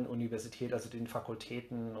zentralen Universität, also den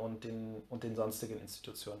Fakultäten und den sonstigen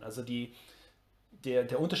Institutionen. Also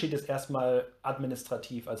der Unterschied ist erstmal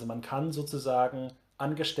administrativ. Also man kann sozusagen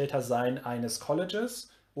Angestellter sein eines Colleges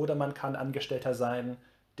oder man kann Angestellter sein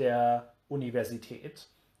der Universität.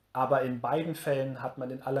 Aber in beiden Fällen hat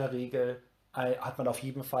man in aller Regel, hat man auf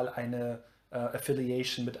jeden Fall eine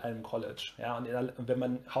Affiliation mit einem College. Ja? Und wenn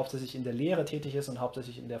man hauptsächlich in der Lehre tätig ist und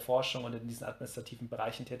hauptsächlich in der Forschung und in diesen administrativen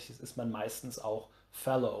Bereichen tätig ist, ist man meistens auch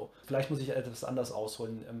Fellow. Vielleicht muss ich etwas anders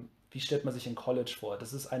ausholen. Wie stellt man sich ein College vor?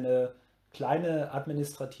 Das ist eine kleine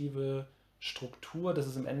administrative Struktur. Das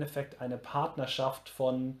ist im Endeffekt eine Partnerschaft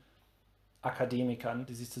von Akademikern,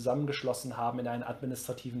 die sich zusammengeschlossen haben in einen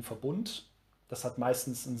administrativen Verbund. Das hat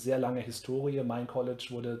meistens eine sehr lange Historie. Mein College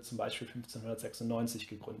wurde zum Beispiel 1596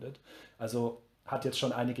 gegründet. Also hat jetzt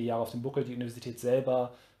schon einige Jahre auf dem Buckel. Die Universität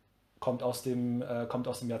selber kommt aus dem Jahr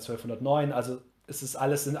 1209. Also sind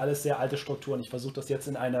alles sehr alte Strukturen. Ich versuche das jetzt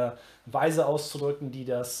in einer Weise auszudrücken, die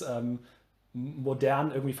das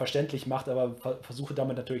modern irgendwie verständlich macht, aber versuche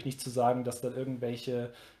damit natürlich nicht zu sagen, dass dann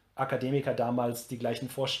irgendwelche Akademiker damals die gleichen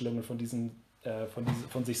Vorstellungen von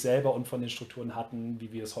sich selber und von den Strukturen hatten,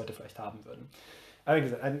 wie wir es heute vielleicht haben würden. Aber wie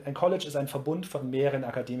gesagt, ein College ist ein Verbund von mehreren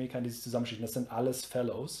Akademikern, die sich zusammenschließen. Das sind alles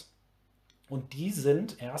Fellows. Und die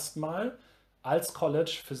sind erstmal als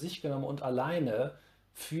College für sich genommen und alleine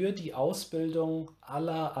für die Ausbildung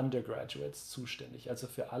aller Undergraduates zuständig. Also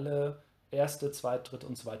für alle erste, zweite, dritte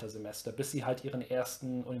und so weiter Semester, bis sie halt ihren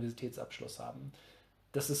ersten Universitätsabschluss haben.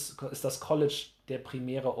 Das ist das College der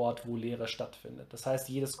primäre Ort, wo Lehre stattfindet. Das heißt,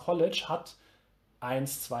 jedes College hat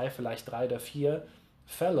eins, zwei, vielleicht drei oder vier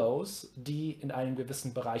Fellows, die in einem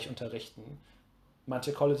gewissen Bereich unterrichten.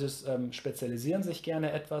 Manche Colleges spezialisieren sich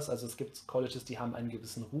gerne etwas, also es gibt Colleges, die haben einen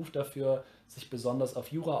gewissen Ruf dafür, sich besonders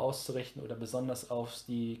auf Jura auszurichten oder besonders auf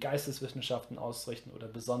die Geisteswissenschaften auszurichten oder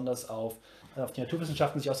besonders auf die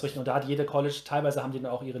Naturwissenschaften sich ausrichten, und da hat jede College, teilweise haben die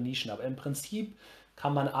dann auch ihre Nischen, aber im Prinzip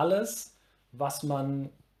kann man alles, was man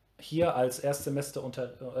hier als Erstsemester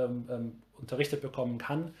unterrichtet bekommen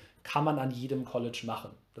kann man an jedem College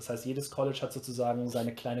machen. Das heißt, jedes College hat sozusagen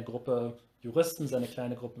seine kleine Gruppe Juristen, seine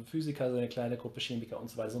kleine Gruppe Physiker, seine kleine Gruppe Chemiker und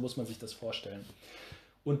so weiter. So muss man sich das vorstellen.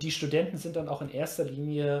 Und die Studenten sind dann auch in erster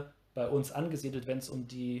Linie bei uns angesiedelt, wenn es um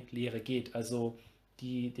die Lehre geht. Also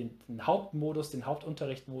den Hauptmodus, den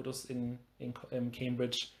Hauptunterrichtmodus in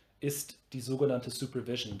Cambridge ist die sogenannte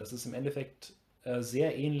Supervision. Das ist im Endeffekt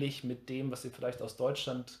sehr ähnlich mit dem, was ihr vielleicht aus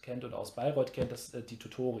Deutschland kennt oder aus Bayreuth kennt, die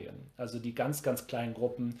Tutorien. Also die ganz, ganz kleinen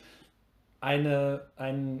Gruppen.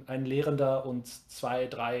 Ein Lehrender und 2,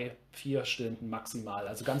 3, 4 Studenten maximal.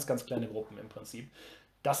 Also ganz, ganz kleine Gruppen im Prinzip.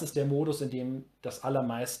 Das ist der Modus, in dem das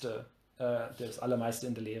Allermeiste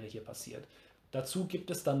in der Lehre hier passiert. Dazu gibt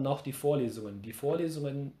es dann noch die Vorlesungen. Die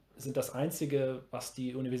Vorlesungen sind das Einzige, was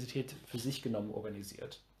die Universität für sich genommen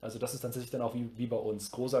organisiert. Also das ist tatsächlich dann auch wie bei uns.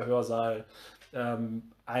 Großer Hörsaal,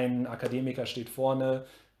 ein Akademiker steht vorne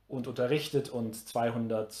und unterrichtet und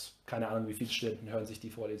 200, keine Ahnung wie viele Studenten hören sich die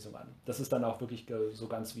Vorlesung an. Das ist dann auch wirklich so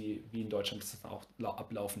ganz wie in Deutschland das auch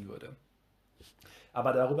ablaufen würde.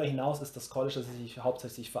 Aber darüber hinaus ist das College tatsächlich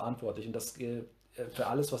hauptsächlich verantwortlich, und das für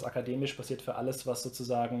alles, was akademisch passiert, für alles, was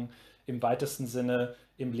sozusagen im weitesten Sinne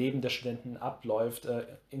im Leben der Studenten abläuft,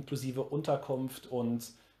 inklusive Unterkunft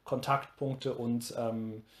und Kontaktpunkte und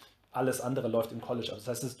alles andere läuft im College ab.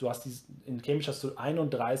 Das heißt, in Cambridge hast du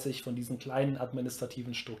 31 von diesen kleinen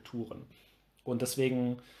administrativen Strukturen. Und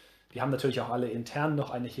deswegen, wir haben natürlich auch alle intern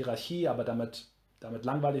noch eine Hierarchie, aber damit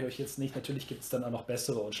langweile ich euch jetzt nicht. Natürlich gibt es dann auch noch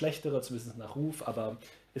bessere und schlechtere, zumindest nach Ruf, aber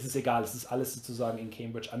es ist egal, es ist alles sozusagen in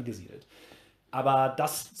Cambridge angesiedelt. Aber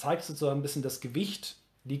das zeigt sozusagen ein bisschen, das Gewicht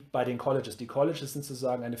liegt bei den Colleges. Die Colleges sind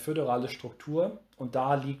sozusagen eine föderale Struktur, und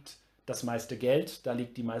da liegt das meiste Geld, da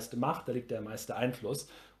liegt die meiste Macht, da liegt der meiste Einfluss.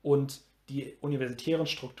 Und die universitären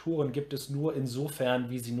Strukturen gibt es nur insofern,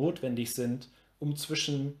 wie sie notwendig sind, um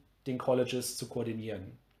zwischen den Colleges zu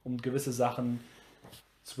koordinieren, um gewisse Sachen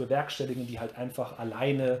zu bewerkstelligen, die halt einfach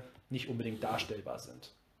alleine nicht unbedingt darstellbar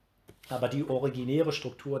sind. Aber die originäre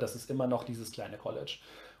Struktur, das ist immer noch dieses kleine College.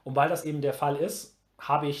 Und weil das eben der Fall ist,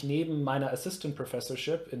 habe ich neben meiner Assistant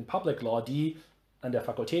Professorship in Public Law, die an der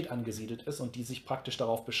Fakultät angesiedelt ist und die sich praktisch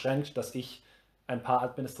darauf beschränkt, dass ich ein paar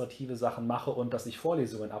administrative Sachen mache und dass ich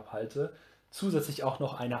Vorlesungen abhalte, zusätzlich auch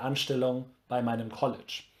noch eine Anstellung bei meinem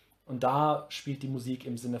College. Und da spielt die Musik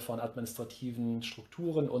im Sinne von administrativen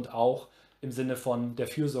Strukturen und auch im Sinne von der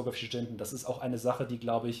Fürsorge für Studenten. Das ist auch eine Sache, die,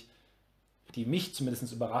 glaube ich, die mich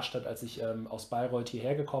zumindest überrascht hat, als ich aus Bayreuth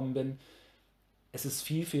hierher gekommen bin. Es ist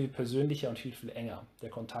viel, viel persönlicher und viel, viel enger, der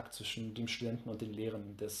Kontakt zwischen dem Studenten und den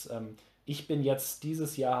Lehrenden. Ich bin jetzt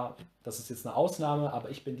dieses Jahr, das ist jetzt eine Ausnahme, aber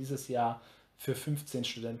ich bin dieses Jahr für 15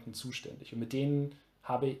 Studenten zuständig. Und mit denen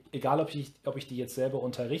egal ob ich die jetzt selber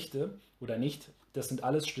unterrichte oder nicht, das sind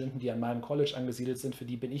alles Studenten, die an meinem College angesiedelt sind, für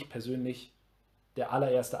die bin ich persönlich der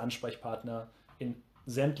allererste Ansprechpartner in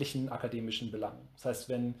sämtlichen akademischen Belangen. Das heißt,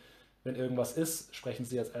 wenn irgendwas ist, sprechen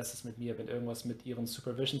Sie als erstes mit mir. Wenn irgendwas mit Ihren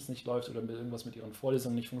Supervisions nicht läuft oder irgendwas mit Ihren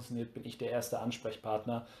Vorlesungen nicht funktioniert, bin ich der erste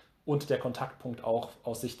Ansprechpartner und der Kontaktpunkt auch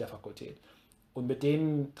aus Sicht der Fakultät. Und mit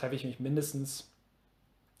denen treffe ich mich mindestens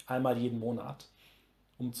einmal jeden Monat,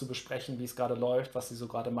 um zu besprechen, wie es gerade läuft, was sie so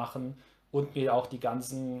gerade machen und mir auch die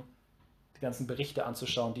ganzen Berichte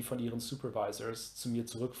anzuschauen, die von ihren Supervisors zu mir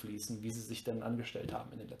zurückfließen, wie sie sich denn angestellt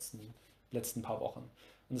haben in den letzten paar Wochen.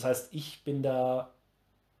 Und das heißt, ich bin da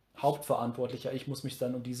Hauptverantwortlicher, ich muss mich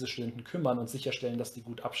dann um diese Studenten kümmern und sicherstellen, dass die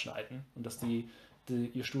gut abschneiden und dass die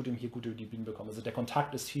ihr Studium hier gut über die Bühne bekommen. Also der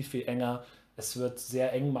Kontakt ist viel, viel enger. Es wird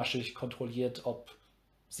sehr engmaschig kontrolliert, ob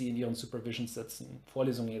sie in ihren Supervisions sitzen.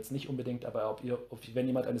 Vorlesungen jetzt nicht unbedingt, aber wenn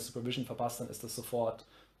jemand eine Supervision verpasst, dann ist das sofort,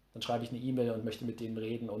 dann schreibe ich eine E-Mail und möchte mit denen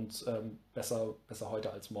reden und besser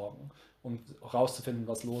heute als morgen, um herauszufinden,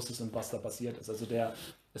 was los ist und was da passiert ist. Also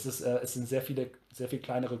es sind sehr viel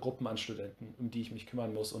kleinere Gruppen an Studenten, um die ich mich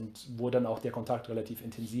kümmern muss und wo dann auch der Kontakt relativ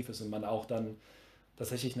intensiv ist und man auch dann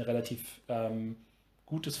tatsächlich ein relativ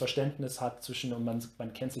gutes Verständnis hat und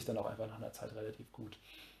man kennt sich dann auch einfach nach einer Zeit relativ gut.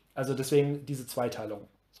 Also deswegen diese Zweiteilung.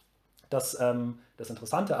 Das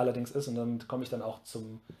Interessante allerdings ist, und dann komme ich dann auch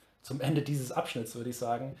zum zum Ende dieses Abschnitts, würde ich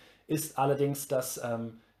sagen, ist allerdings, dass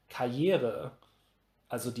Karriere,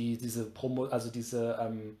 also diese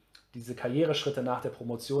Karriereschritte nach der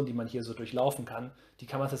Promotion, die man hier so durchlaufen kann, die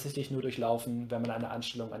kann man tatsächlich nur durchlaufen, wenn man eine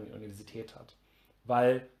Anstellung an die Universität hat.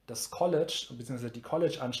 Weil das College, bzw. die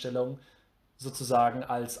College-Anstellung sozusagen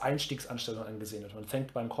als Einstiegsanstellung angesehen wird. Man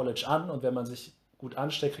fängt beim College an und wenn man sich gut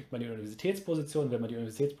anstellt, kriegt man die Universitätsposition. Wenn man die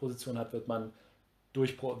Universitätsposition hat, wird man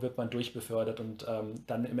durchbefördert und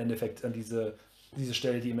dann im Endeffekt an diese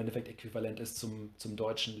Stelle, die im Endeffekt äquivalent ist zum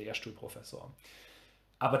deutschen Lehrstuhlprofessor.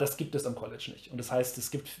 Aber das gibt es am College nicht. Und das heißt,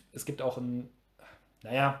 es gibt auch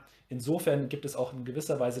insofern gibt es auch in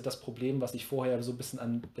gewisser Weise das Problem, was ich vorher so ein bisschen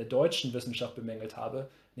an der deutschen Wissenschaft bemängelt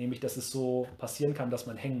habe, nämlich, dass es so passieren kann, dass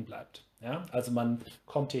man hängen bleibt. Ja? Also man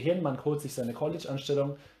kommt hier hin, man holt sich seine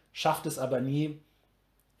College-Anstellung, schafft es aber nie,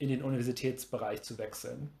 in den Universitätsbereich zu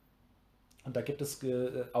wechseln. Und da gibt es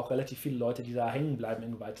auch relativ viele Leute, die da hängen bleiben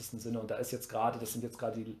im weitesten Sinne. Und das sind jetzt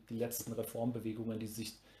gerade die letzten Reformbewegungen,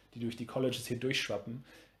 die durch die Colleges hier durchschwappen,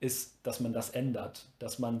 ist, dass man das ändert.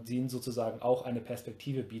 Dass man ihnen sozusagen auch eine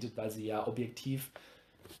Perspektive bietet, weil sie ja objektiv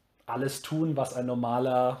alles tun, was ein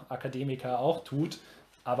normaler Akademiker auch tut,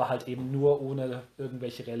 aber halt eben nur ohne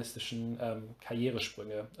irgendwelche realistischen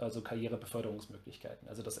Karrieresprünge, also Karrierebeförderungsmöglichkeiten.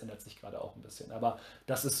 Also das ändert sich gerade auch ein bisschen. Aber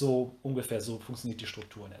das ist so ungefähr, so funktioniert die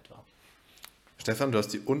Struktur in etwa. Stefan, du hast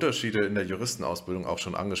die Unterschiede in der Juristenausbildung auch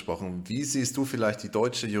schon angesprochen. Wie siehst du vielleicht die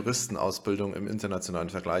deutsche Juristenausbildung im internationalen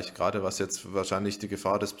Vergleich, gerade was jetzt wahrscheinlich die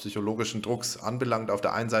Gefahr des psychologischen Drucks anbelangt? Auf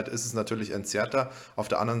der einen Seite ist es natürlich entzerrter, auf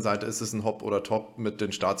der anderen Seite ist es ein Hop oder Top mit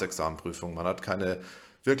den Staatsexamenprüfungen. Man hat keine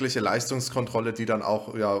wirkliche Leistungskontrolle, die dann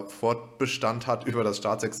auch Fortbestand hat über das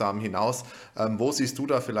Staatsexamen hinaus. Wo siehst du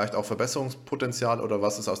da vielleicht auch Verbesserungspotenzial oder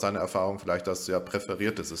was ist aus deiner Erfahrung vielleicht das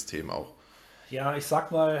präferierte System auch? Ja, ich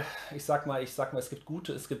sag mal, es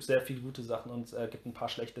gibt sehr viele gute Sachen und es gibt ein paar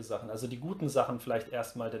schlechte Sachen. Also die guten Sachen vielleicht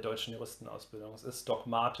erstmal der deutschen Juristenausbildung. Es ist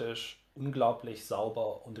dogmatisch, unglaublich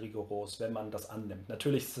sauber und rigoros, wenn man das annimmt.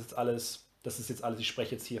 Natürlich ist das ist jetzt alles, ich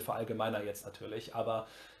spreche jetzt hier verallgemeiner jetzt natürlich, aber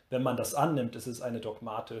wenn man das annimmt, ist es eine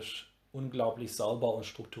dogmatisch, unglaublich sauber und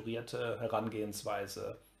strukturierte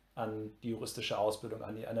Herangehensweise an die juristische Ausbildung,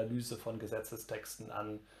 an die Analyse von Gesetzestexten,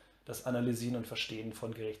 an das Analysieren und Verstehen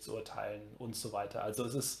von Gerichtsurteilen und so weiter. Also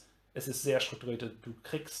es ist sehr strukturiert. Du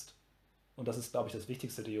kriegst, und das ist, glaube ich, das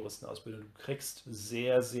Wichtigste der Juristenausbildung, du kriegst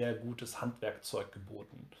sehr, sehr gutes Handwerkzeug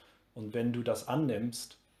geboten. Und wenn du das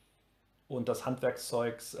annimmst und das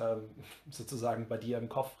Handwerkzeug sozusagen bei dir im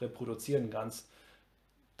Kopf reproduzieren kannst,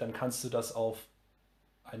 dann kannst du das auf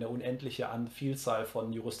eine unendliche Vielzahl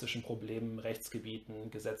von juristischen Problemen,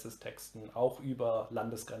 Rechtsgebieten, Gesetzestexten, auch über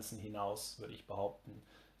Landesgrenzen hinaus, würde ich behaupten,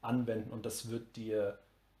 anwenden und das wird dir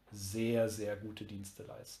sehr, sehr gute Dienste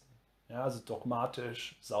leisten. Ja, also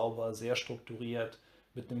dogmatisch, sauber, sehr strukturiert,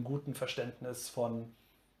 mit einem guten Verständnis von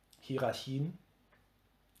Hierarchien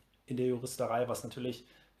in der Juristerei, was natürlich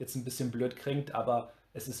jetzt ein bisschen blöd klingt, aber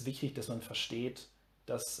es ist wichtig, dass man versteht,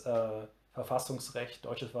 dass Verfassungsrecht,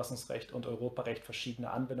 deutsches Verfassungsrecht und Europarecht verschiedene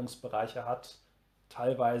Anwendungsbereiche hat,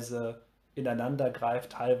 teilweise ineinander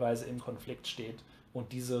greift, teilweise im Konflikt steht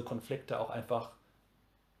und diese Konflikte auch einfach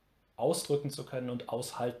ausdrücken zu können und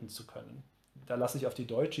aushalten zu können. Da lasse ich auf die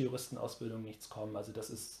deutsche Juristenausbildung nichts kommen. Also das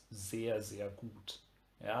ist sehr, sehr gut.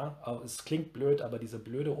 Ja, aber es klingt blöd, aber dieser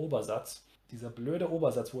blöde Obersatz,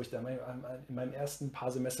 wo ich da in meinem ersten paar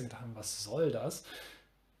Semester gedacht habe, was soll das?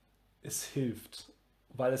 Es hilft,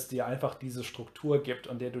 weil es dir einfach diese Struktur gibt,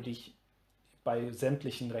 an der du dich bei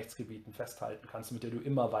sämtlichen Rechtsgebieten festhalten kannst, mit der du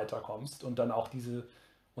immer weiterkommst und dann auch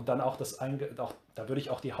da würde ich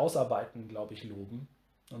auch die Hausarbeiten, glaube ich, loben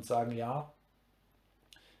und sagen, ja,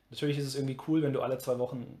 natürlich ist es irgendwie cool, wenn du alle 2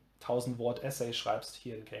 Wochen 1000 Wort Essay schreibst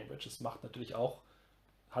hier in Cambridge. Das hat natürlich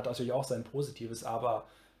auch sein Positives, aber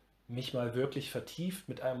mich mal wirklich vertieft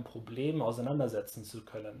mit einem Problem auseinandersetzen zu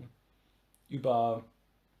können über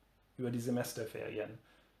die Semesterferien,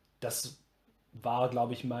 das war,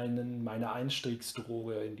 glaube ich, meine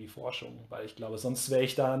Einstiegsdroge in die Forschung, weil ich glaube, sonst wäre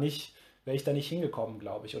ich da nicht hingekommen,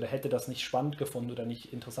 glaube ich, oder hätte das nicht spannend gefunden oder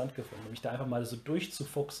nicht interessant gefunden, mich da einfach mal so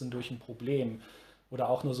durchzufuchsen durch ein Problem oder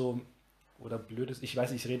auch nur so, oder blödes, ich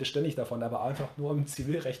weiß, ich rede ständig davon, aber einfach nur im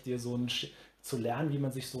Zivilrecht zu lernen, wie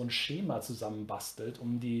man sich so ein Schema zusammenbastelt,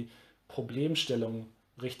 um die Problemstellung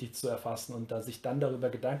richtig zu erfassen und sich dann darüber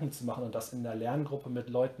Gedanken zu machen und das in der Lerngruppe mit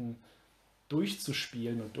Leuten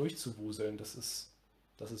durchzuspielen und durchzuwuseln, das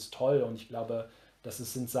ist toll und ich glaube,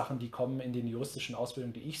 sind Sachen, die kommen in den juristischen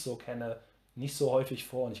Ausbildungen, die ich so kenne, nicht so häufig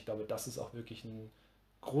vor und ich glaube, das ist auch wirklich ein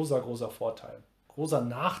großer, großer Vorteil. Großer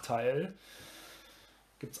Nachteil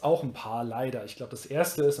gibt es auch ein paar, leider. Ich glaube, das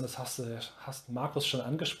erste ist, und das hast Markus schon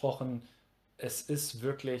angesprochen, es ist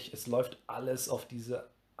wirklich, es läuft alles auf diese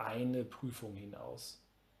eine Prüfung hinaus.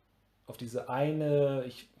 Auf diese eine,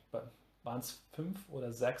 waren es 5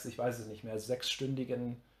 oder 6, ich weiß es nicht mehr,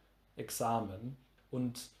 6-stündigen Examen.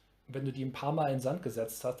 Und wenn du die ein paar Mal in den Sand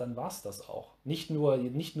gesetzt hast, dann war es das auch. Nicht nur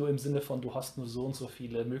im Sinne von, du hast nur so und so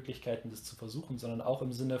viele Möglichkeiten, das zu versuchen, sondern auch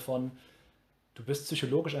im Sinne von, du bist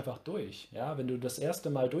psychologisch einfach durch. Ja? Wenn du das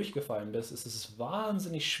erste Mal durchgefallen bist, ist es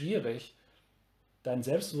wahnsinnig schwierig, dein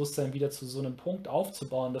Selbstbewusstsein wieder zu so einem Punkt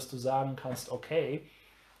aufzubauen, dass du sagen kannst, okay,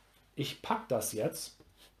 ich pack das jetzt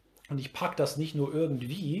und ich pack das nicht nur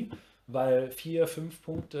irgendwie, weil 4, 5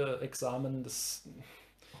 Punkte Examen,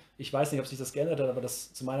 ich weiß nicht, ob sich das geändert hat, aber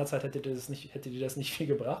zu meiner Zeit hätte dir das nicht viel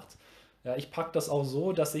gebracht. Ja, ich pack das auch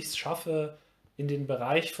so, dass ich es schaffe in den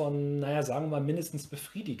Bereich von, naja, sagen wir mal mindestens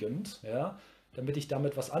befriedigend, ja, damit ich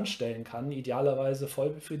damit was anstellen kann, idealerweise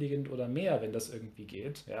voll befriedigend oder mehr, wenn das irgendwie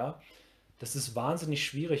geht, ja. Das ist wahnsinnig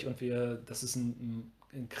schwierig und das ist ein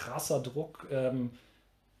krasser Druck,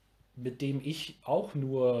 mit dem ich auch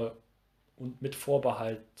nur und mit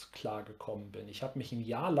Vorbehalt klargekommen bin. Ich habe mich ein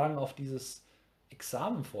Jahr lang auf dieses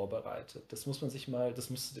Examen vorbereitet. Das musst du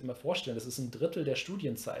dir mal vorstellen. Das ist ein Drittel der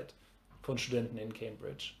Studienzeit von Studenten in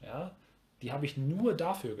Cambridge. Ja? Die habe ich nur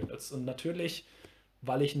dafür genutzt. Und natürlich,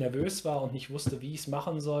 weil ich nervös war und nicht wusste, wie ich es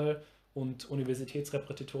machen soll und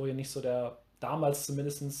Universitätsrepetitorien nicht so damals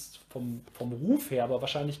zumindest vom Ruf her, aber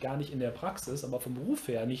wahrscheinlich gar nicht in der Praxis, aber vom Ruf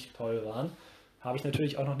her nicht toll waren, habe ich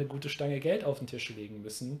natürlich auch noch eine gute Stange Geld auf den Tisch legen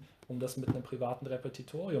müssen, um das mit einem privaten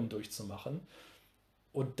Repetitorium durchzumachen.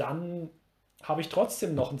 Und dann habe ich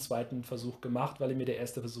trotzdem noch einen zweiten Versuch gemacht, weil mir der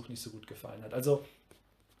erste Versuch nicht so gut gefallen hat. Also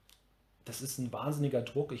das ist ein wahnsinniger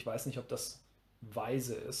Druck. Ich weiß nicht, ob das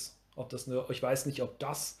weise ist. Ich weiß nicht, ob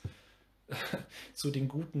das zu den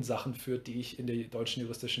guten Sachen führt, die ich in der deutschen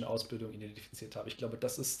juristischen Ausbildung identifiziert habe. Ich glaube,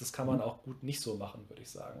 das kann man auch gut nicht so machen, würde ich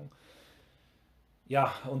sagen.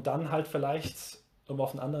 Ja, und dann halt vielleicht, um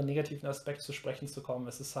auf einen anderen negativen Aspekt zu sprechen zu kommen,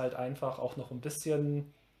 es ist halt einfach auch noch ein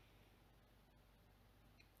bisschen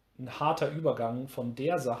ein harter Übergang von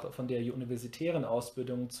der Sache, von der universitären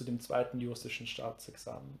Ausbildung zu dem zweiten juristischen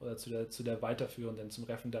Staatsexamen oder zu der weiterführenden, zum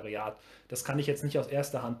Referendariat. Das kann ich jetzt nicht aus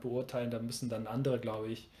erster Hand beurteilen, da müssen dann andere, glaube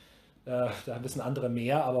ich, da wissen andere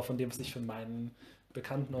mehr, aber von dem, was ich von meinen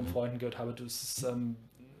Bekannten und Freunden gehört habe,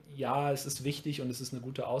 ja, es ist wichtig und es ist eine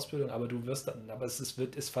gute Ausbildung, aber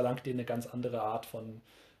es verlangt dir eine ganz andere Art von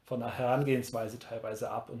Herangehensweise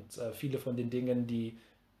teilweise ab und viele von den Dingen, die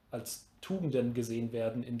als Tugenden gesehen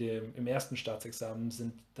werden im ersten Staatsexamen,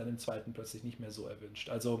 sind dann im zweiten plötzlich nicht mehr so erwünscht.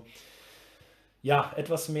 Also ja,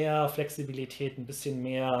 etwas mehr Flexibilität, ein bisschen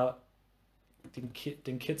mehr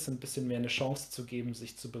den Kids ein bisschen mehr eine Chance zu geben,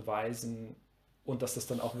 sich zu beweisen und dass das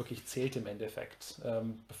dann auch wirklich zählt im Endeffekt,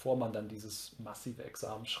 bevor man dann dieses massive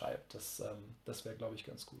Examen schreibt. Das wäre, glaube ich,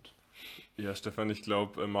 ganz gut. Ja, Stefan, ich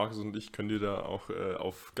glaube, Markus und ich können dir da auch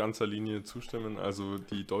auf ganzer Linie zustimmen. Also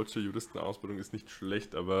die deutsche Juristenausbildung ist nicht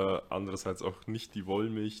schlecht, aber andererseits auch nicht die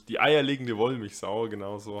eierlegende Wollmilchsau,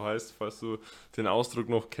 genau so heißt, falls du den Ausdruck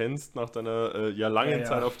noch kennst nach deiner langen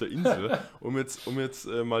Zeit auf der Insel, um jetzt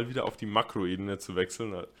mal wieder auf die Makroebene zu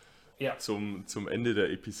wechseln. Ja. Zum Ende der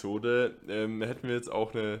Episode hätten wir jetzt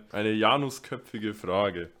auch eine janusköpfige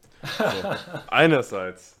Frage. So,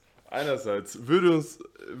 Einerseits würde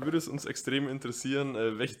es uns extrem interessieren,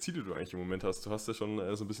 welche Ziele du eigentlich im Moment hast. Du hast ja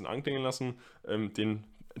schon so ein bisschen anklingen lassen,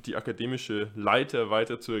 die akademische Leiter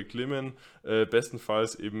weiter zu erklimmen,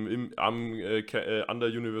 bestenfalls eben an der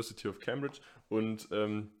University of Cambridge und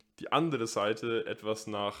die andere Seite etwas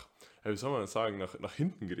wie soll man das sagen, nach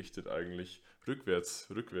hinten gerichtet eigentlich, rückwärts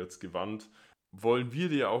gewandt. Wollen wir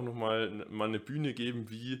dir auch mal eine Bühne geben,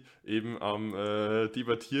 wie eben am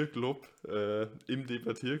Debattierclub, im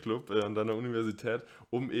Debattierclub an deiner Universität,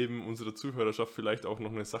 um eben unserer Zuhörerschaft vielleicht auch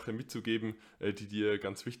noch eine Sache mitzugeben, die dir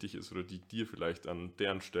ganz wichtig ist oder die dir vielleicht an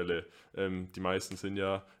deren Stelle, die meisten sind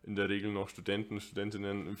ja in der Regel noch Studenten,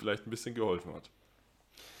 Studentinnen, vielleicht ein bisschen geholfen hat.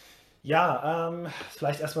 Ja,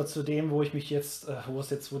 vielleicht erstmal zu dem, wo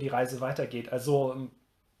wo die Reise weitergeht. Also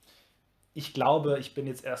ich glaube, ich bin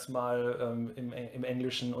jetzt erstmal im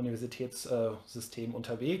englischen Universitätssystem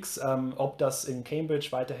unterwegs. Ob das in Cambridge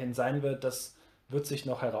weiterhin sein wird, das wird sich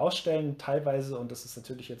noch herausstellen. Teilweise, und das ist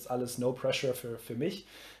natürlich jetzt alles no pressure für mich,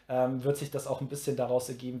 wird sich das auch ein bisschen daraus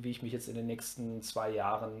ergeben, wie ich mich jetzt in den nächsten 2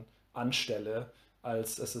 Jahren anstelle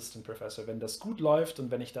als Assistant Professor. Wenn das gut läuft und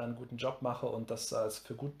wenn ich da einen guten Job mache und das als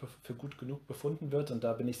für gut genug befunden wird, und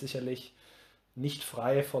da bin ich sicherlich nicht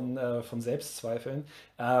frei von Selbstzweifeln,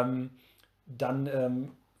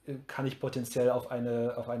 dann kann ich potenziell auf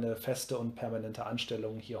eine feste und permanente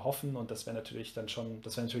Anstellung hier hoffen. Und das wäre natürlich dann schon,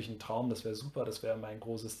 das wäre natürlich ein Traum, das wäre super, das wäre mein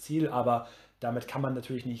großes Ziel. Aber damit kann man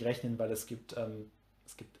natürlich nicht rechnen, weil es gibt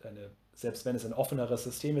selbst wenn es ein offeneres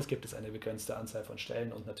System ist, gibt es eine begrenzte Anzahl von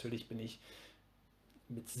Stellen. Und natürlich bin ich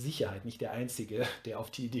mit Sicherheit nicht der Einzige, der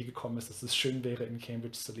auf die Idee gekommen ist, dass es schön wäre, in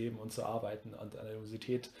Cambridge zu leben und zu arbeiten und an der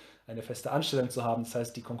Universität eine feste Anstellung zu haben. Das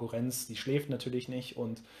heißt, die Konkurrenz, die schläft natürlich nicht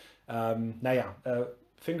und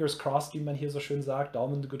fingers crossed, wie man hier so schön sagt,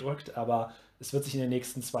 Daumen gedrückt, aber es wird sich in den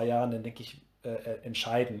nächsten 2 Jahren, dann denke ich,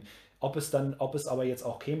 entscheiden. Ob es aber jetzt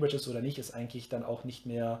auch Cambridge ist oder nicht, ist eigentlich dann auch nicht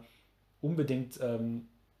mehr unbedingt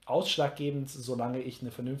ausschlaggebend, solange ich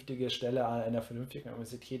eine vernünftige Stelle an einer vernünftigen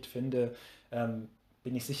Universität finde,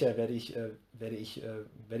 bin ich sicher, werde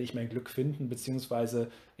ich mein Glück finden,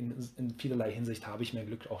 beziehungsweise in vielerlei Hinsicht habe ich mein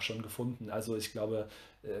Glück auch schon gefunden. Also ich glaube,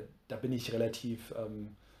 da bin ich relativ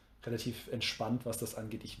entspannt, was das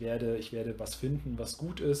angeht. Ich werde was finden, was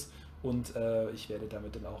gut ist und ich werde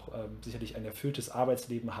damit dann auch sicherlich ein erfülltes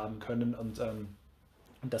Arbeitsleben haben können und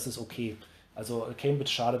das ist okay. Also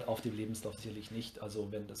Cambridge schadet auf dem Lebenslauf sicherlich nicht.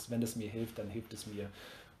 Also wenn das mir hilft, dann hilft es mir.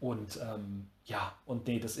 Und und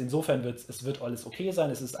nee, insofern wird alles okay sein.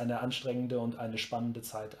 Es ist eine anstrengende und eine spannende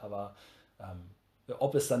Zeit, aber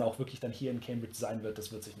ob es dann auch wirklich dann hier in Cambridge sein wird,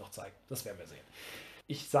 das wird sich noch zeigen. Das werden wir sehen.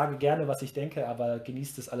 Ich sage gerne, was ich denke, aber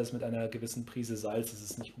genießt es alles mit einer gewissen Prise Salz. Es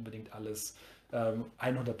ist nicht unbedingt alles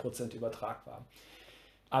 100% übertragbar.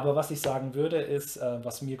 Aber was ich sagen würde, ist,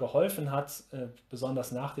 was mir geholfen hat,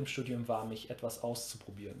 besonders nach dem Studium, war, mich etwas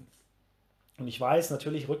auszuprobieren. Und ich weiß,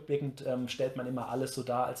 natürlich rückblickend stellt man immer alles so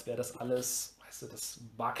dar, als wäre das alles, weißt du, das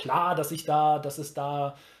war klar, dass ich da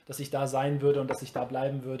sein würde und dass ich da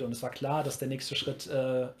bleiben würde. Und es war klar, dass der nächste Schritt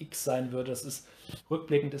X sein würde.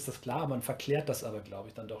 Rückblickend ist das klar, man verklärt das aber, glaube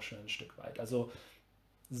ich, dann doch schon ein Stück weit. Also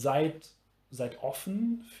seid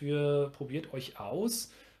offen probiert euch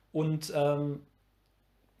aus und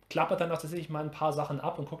klappert dann auch tatsächlich mal ein paar Sachen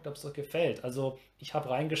ab und guckt, ob es euch gefällt. Also ich habe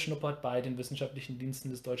reingeschnuppert bei den wissenschaftlichen Diensten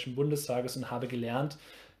des Deutschen Bundestages und habe gelernt,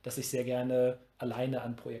 dass ich sehr gerne alleine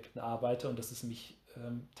an Projekten arbeite und dass es mich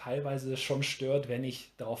teilweise schon stört, wenn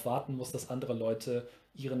ich darauf warten muss, dass andere Leute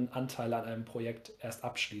ihren Anteil an einem Projekt erst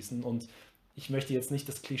abschließen. Und ich möchte jetzt nicht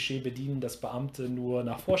das Klischee bedienen, dass Beamte nur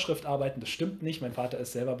nach Vorschrift arbeiten. Das stimmt nicht. Mein Vater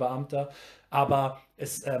ist selber Beamter. Aber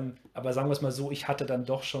sagen wir es mal so, ich hatte dann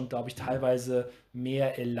doch schon, glaube ich, teilweise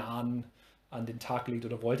mehr Elan an den Tag gelegt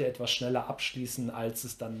oder wollte etwas schneller abschließen, als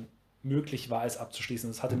es dann möglich war, es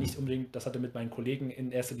abzuschließen. Das hatte mit meinen Kollegen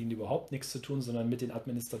in erster Linie überhaupt nichts zu tun, sondern mit den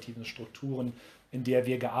administrativen Strukturen, in der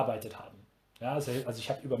wir gearbeitet haben. Ja, also ich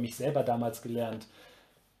habe über mich selber damals gelernt,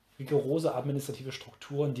 rigorose administrative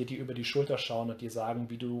Strukturen, die dir über die Schulter schauen und dir sagen,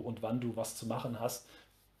 wie du und wann du was zu machen hast,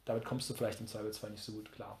 damit kommst du vielleicht im Zweifelsfall nicht so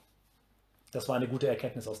gut klar. Das war eine gute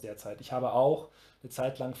Erkenntnis aus der Zeit. Ich habe auch eine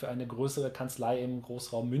Zeit lang für eine größere Kanzlei im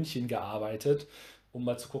Großraum München gearbeitet, um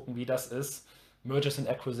mal zu gucken, wie das ist. Mergers and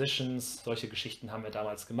Acquisitions, solche Geschichten haben wir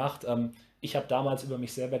damals gemacht. Ich habe damals über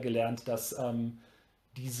mich selber gelernt, dass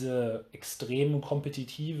diese extrem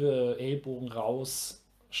kompetitive Ellbogen raus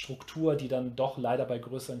Struktur, die dann doch leider bei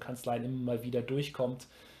größeren Kanzleien immer mal wieder durchkommt,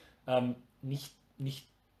 nicht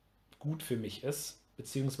gut für mich ist,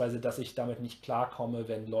 beziehungsweise dass ich damit nicht klarkomme,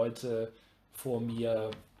 wenn Leute vor mir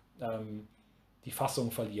die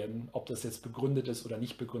Fassung verlieren. Ob das jetzt begründet ist oder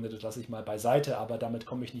nicht begründet ist, lasse ich mal beiseite, aber damit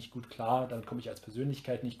komme ich nicht gut klar, dann komme ich als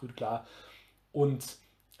Persönlichkeit nicht gut klar und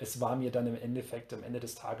es war mir dann im Endeffekt am Ende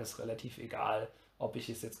des Tages relativ egal, ob ich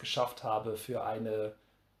es jetzt geschafft habe,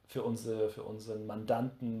 für unseren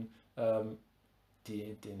Mandanten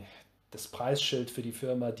das Preisschild für die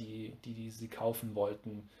Firma, die sie kaufen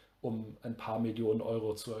wollten, um ein paar Millionen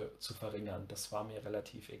Euro zu verringern. Das war mir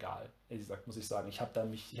relativ egal. Ehrlich gesagt, muss ich sagen, ich habe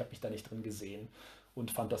mich da nicht drin gesehen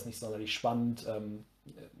und fand das nicht sonderlich spannend.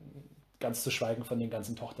 Ganz zu schweigen von den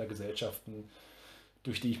ganzen Tochtergesellschaften,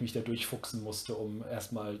 durch die ich mich da durchfuchsen musste, um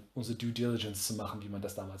erstmal unsere Due Diligence zu machen, wie man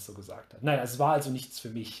das damals so gesagt hat. Naja, es war also nichts für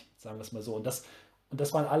mich, sagen wir es mal so. Und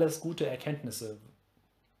das waren alles gute Erkenntnisse,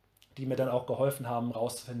 die mir dann auch geholfen haben,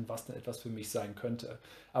 rauszufinden, was denn etwas für mich sein könnte.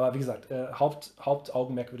 Aber wie gesagt,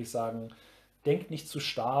 Hauptaugenmerk würde ich sagen, denkt nicht zu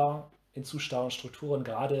starren Strukturen.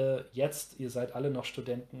 Gerade jetzt, ihr seid alle noch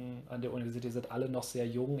Studenten an der Universität, ihr seid alle noch sehr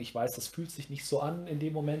jung. Ich weiß, das fühlt sich nicht so an in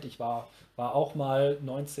dem Moment. Ich war auch mal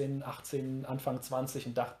 19, 18, Anfang 20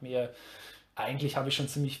 und dachte mir, eigentlich habe ich schon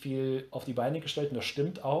ziemlich viel auf die Beine gestellt und das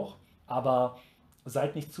stimmt auch. Aber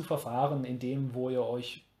seid nicht zu verfahren in dem, wo ihr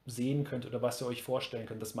euch sehen könnt oder was ihr euch vorstellen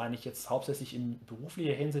könnt. Das meine ich jetzt hauptsächlich in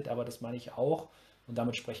beruflicher Hinsicht, aber das meine ich auch, und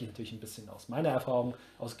damit spreche ich natürlich ein bisschen aus meiner Erfahrung,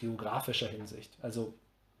 aus geografischer Hinsicht. Also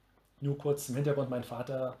nur kurz zum Hintergrund, mein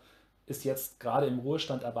Vater ist jetzt gerade im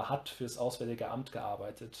Ruhestand, aber hat fürs Auswärtige Amt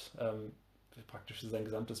gearbeitet, praktisch für sein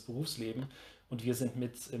gesamtes Berufsleben. Und wir sind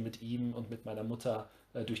mit ihm und mit meiner Mutter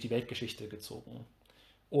durch die Weltgeschichte gezogen.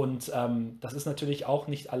 Und das ist natürlich auch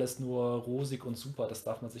nicht alles nur rosig und super. Das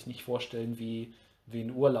darf man sich nicht vorstellen wie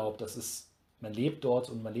ein Urlaub. Man lebt dort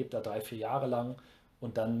und man lebt da 3-4 Jahre lang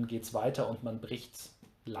und dann geht es weiter und man bricht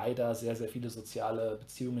leider sehr, sehr viele soziale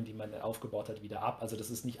Beziehungen, die man aufgebaut hat, wieder ab. Also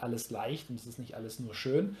das ist nicht alles leicht und es ist nicht alles nur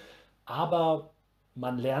schön, aber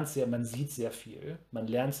man lernt man sieht sehr viel, man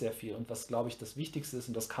lernt sehr viel. Und was, glaube ich, das Wichtigste ist,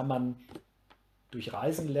 und das kann man durch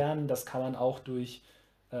Reisen lernen, das kann man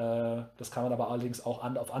aber allerdings auch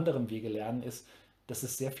auf anderem Wege lernen, ist, dass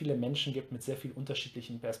es sehr viele Menschen gibt mit sehr vielen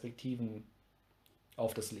unterschiedlichen Perspektiven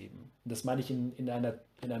auf das Leben. Und das meine ich in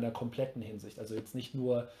einer kompletten Hinsicht. Also jetzt nicht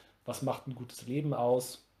nur, was macht ein gutes Leben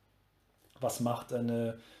aus, was macht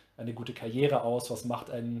eine gute Karriere aus, was macht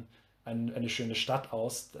eine schöne Stadt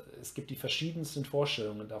aus. Es gibt die verschiedensten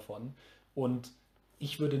Vorstellungen davon. Und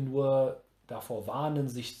ich würde nur davor warnen,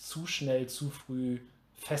 sich zu schnell, zu früh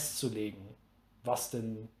festzulegen, was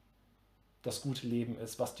denn das gute Leben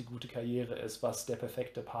ist, was die gute Karriere ist, was der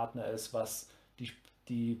perfekte Partner ist, was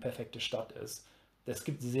die perfekte Stadt ist. Es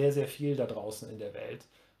gibt sehr, sehr viel da draußen in der Welt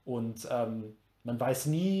und man weiß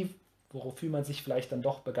nie, wofür man sich vielleicht dann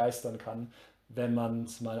doch begeistern kann, wenn man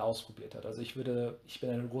es mal ausprobiert hat. Also ich bin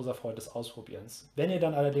ein großer Freund des Ausprobierens. Wenn ihr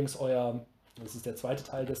dann allerdings das ist der zweite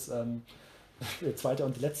Teil der zweite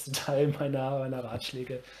und letzte Teil meiner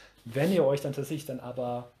Ratschläge, wenn ihr euch dann tatsächlich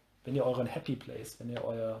wenn ihr euren Happy Place, wenn ihr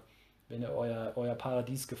euer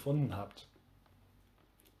Paradies gefunden habt,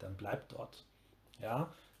 dann bleibt dort.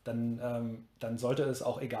 Ja, dann sollte es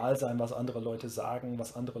auch egal sein, was andere Leute sagen,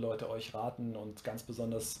 was andere Leute euch raten und ganz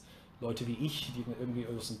besonders Leute wie ich, die irgendwie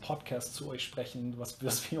aus einem Podcast zu euch sprechen, was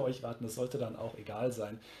wir euch raten, das sollte dann auch egal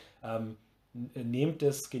sein. Nehmt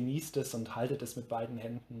es, genießt es und haltet es mit beiden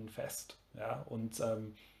Händen fest. Ja, und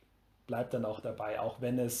bleibt dann auch dabei, auch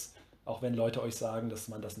wenn Leute euch sagen, dass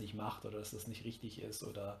man das nicht macht oder dass das nicht richtig ist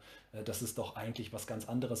oder dass es doch eigentlich was ganz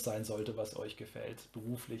anderes sein sollte, was euch gefällt,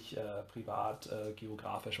 beruflich, privat,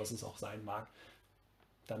 geografisch, was es auch sein mag,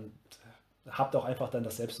 dann habt auch einfach dann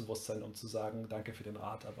das Selbstbewusstsein, um zu sagen, danke für den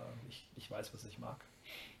Rat, aber ich weiß, was ich mag.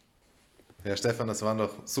 Ja, Stefan, das waren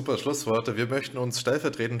doch super Schlussworte. Wir möchten uns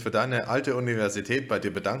stellvertretend für deine alte Universität bei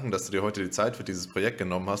dir bedanken, dass du dir heute die Zeit für dieses Projekt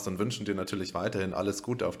genommen hast und wünschen dir natürlich weiterhin alles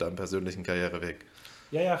Gute auf deinem persönlichen Karriereweg.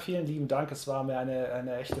 Ja, vielen lieben Dank. Es war mir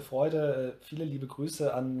eine echte Freude. Viele liebe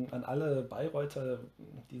Grüße an alle Bayreuther,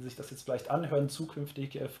 die sich das jetzt vielleicht anhören,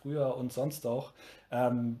 zukünftig, früher und sonst auch.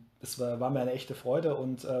 Es war mir eine echte Freude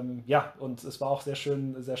und und es war auch sehr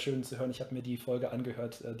schön zu hören. Ich habe mir die Folge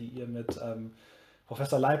angehört, die ihr mit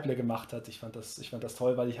Professor Leible gemacht habt. Ich fand das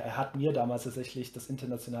toll, weil er hat mir damals tatsächlich das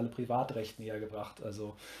internationale Privatrecht näher gebracht.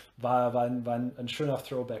 Also war ein schöner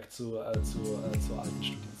Throwback zur alten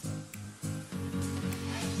Studienzeit.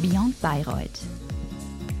 Beyond Bayreuth,